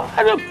baya zuwa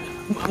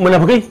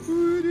munafikai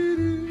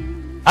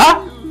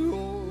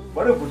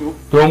bari ku zo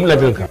to mun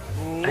lajin ka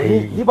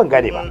ni ban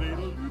gane ba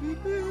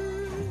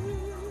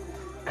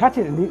ka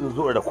ce da ni in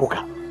zo da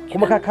koka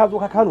kuma ka zo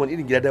ka kawo wani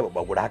irin gida da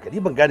ba guda haka ni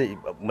ban gane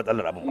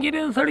matsalar abin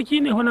gidan sarki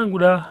ne fa nan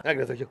guda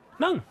gidan sarki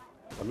nan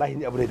wallahi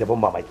ni abu ne daban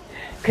mamaki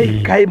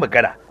kai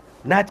magana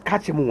na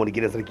kace min wani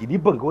gidan sarki ni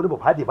ban ga wani ba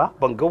fade ba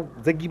ban ga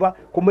zagi ba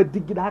kuma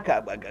duk gida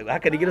haka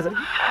ne gidan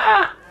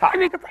sarki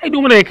ne ka tsaido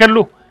mana ya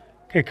kallo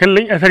kai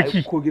kallon ya sarki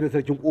ko gidan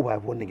sarkin koba ya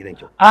fi wannan gidan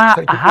kyau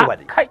sarkin koba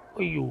ne kai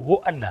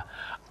ayyo Allah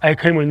ai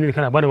kai mai ne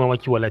kana bada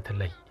mamaki wallahi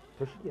tallahi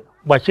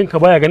bakin ka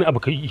baya ganin abu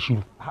kai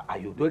shiru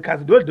ayo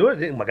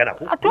dole in magana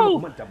ko to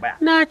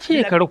na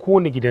ce ka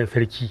rako ni gidan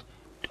sarki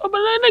to ba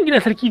nan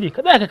gidan sarki ne ka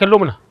tsaya ka kallo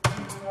mana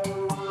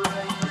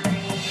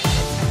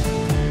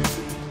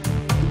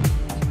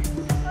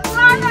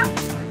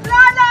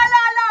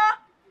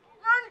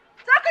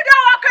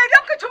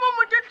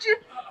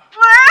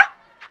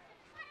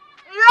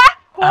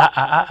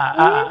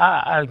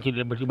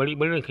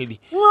bari kai ne.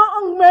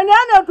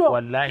 Menene to?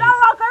 Wallahi.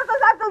 Dawa kar ka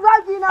saka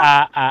zaki na.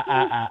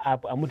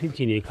 A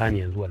mutunci ne ka ne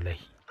yanzu wallahi.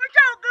 Ka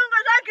ce kin ga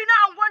zaki na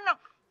angon nan.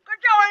 Ka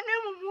ce wani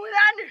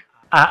mummuna ne.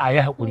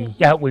 Ya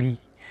haƙuri.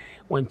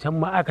 Wancan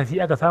ma aka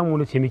samu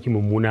na ce miki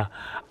mummuna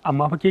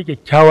amma fa ke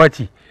kyakkyawa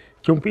ce.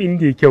 Kin fi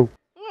inda ya kyau.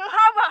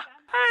 Haba.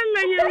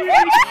 Allah ya yi.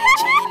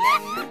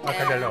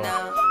 Aka da rawa.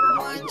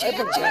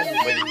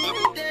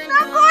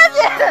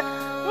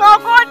 Na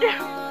gode.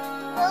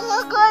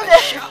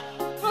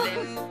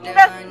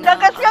 Da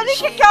gaskiya ni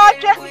kyakkyawa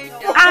ce.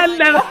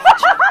 Allah.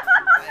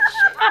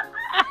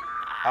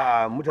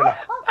 Mutala.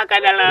 Aka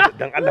da rawa.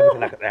 Dan Allah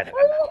mutala ka tsaya da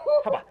Allah.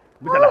 Haba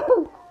mutala.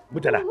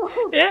 Mutala.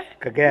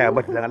 Ka gaya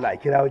mata dan Allah a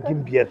kira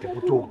gimbiyar ta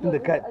fito tunda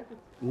ka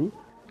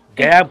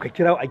gaya ka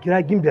kira a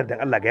kira gimbiyar dan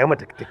Allah gaya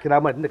mata ta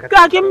kira mata tunda ka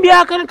Ka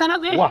gimbiya kan kana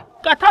tsaye. Wa?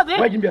 Ka ta tsaye.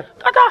 Wa gimbiyar?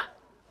 Kata.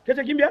 Ke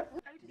ce gimbiyar?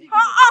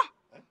 A'a,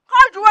 ka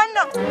ji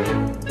wannan.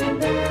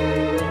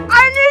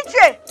 Ai ni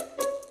ce,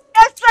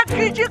 ‘yar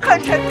sarki jikan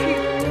sarki,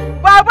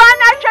 baba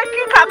na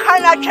sarki kaka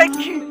na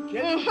sarki.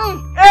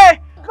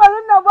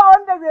 Garin nan ba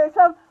wanda bai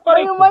san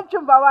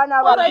muhimmancin baba na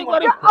ba.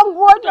 Duk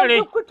anguwar da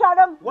duk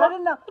kutaren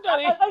garin nan a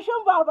ƙarƙashin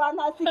baba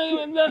na suke.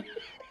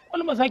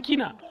 Wani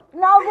masakina.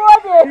 Na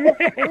gode.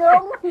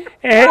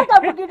 Na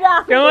tafi gida.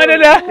 Yan wani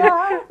da.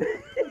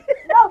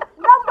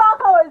 Nan ba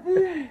ka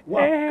waziri.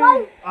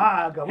 Kai.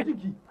 A ga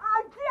mutunki.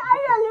 Ki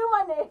ai Halima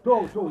ne. To,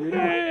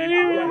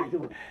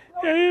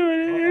 Yarima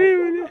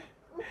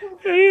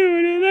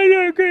ne, na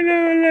yi kai na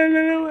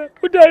wallahi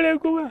mutane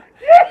kuma.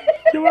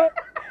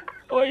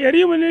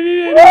 Yarima ne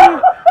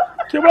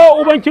ki ba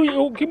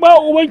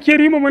uban ki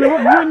Yarima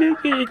mana ne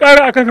ki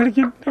kara akan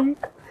sarkin dan.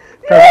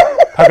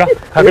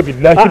 Kaga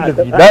billahi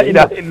la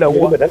ilaha illa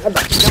huwa.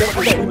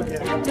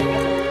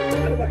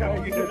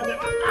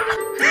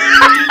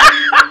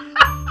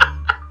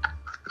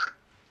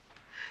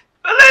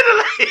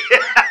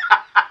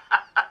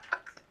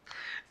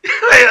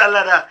 Wai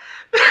Allah da.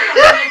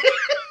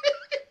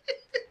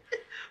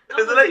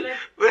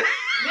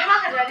 Me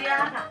maka dariya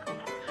haka?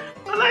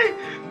 Wallahi,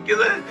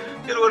 kiza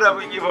irin wani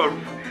abin ke faru.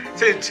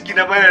 Sai ciki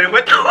na bayar da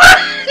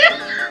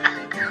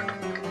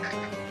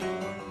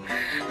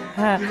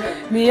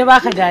Me ya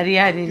baka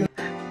dariya ne?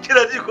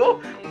 Kina ji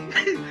ko?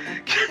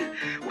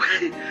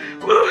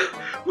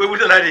 Wai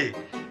mutala ne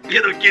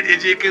ya dauke da ya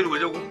je kai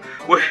wajen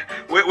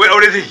wai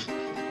aure zai yi.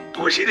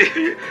 To shi ne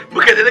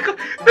muka da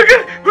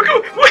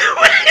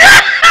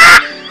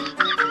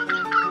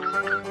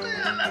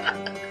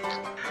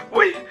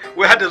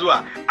wai hada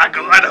zuwa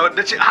aka zo da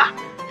wanda ce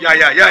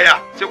ya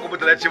sai ku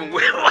mutala ce min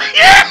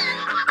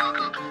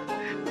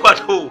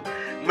wato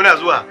muna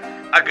zuwa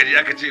aka je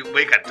aka ce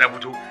bai ka ta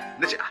fito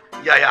na ce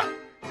yaya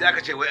sai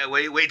aka ce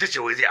wai ita ce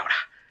wai zai aura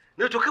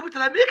na to kai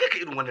mutala me kai ka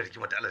irin wannan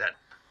rigima ta Allah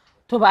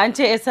to ba an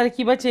ce yar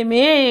sarki bace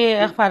me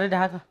ya faru da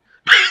haka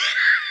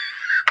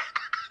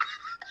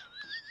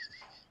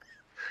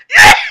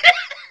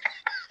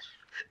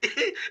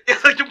ya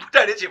sarkin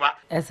kutare ce ba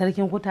yar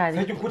sarkin kutare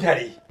sarkin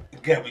kutare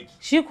ga biki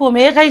shi ko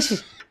me ya kai shi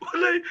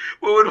wallahi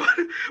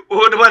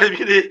wani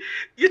malami ne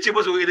ya ce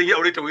masa idan ya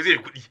aure ta wai zai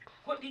kuɗi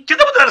ki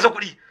zama tare da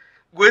kuɗi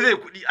goyi zai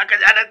kuɗi aka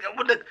ji ana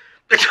abun da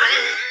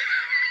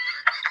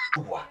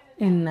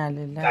inna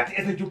lillahi ka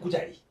ta sarkin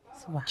kutare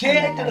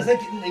ke ta da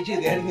sarki din da yake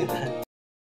ga yarinyar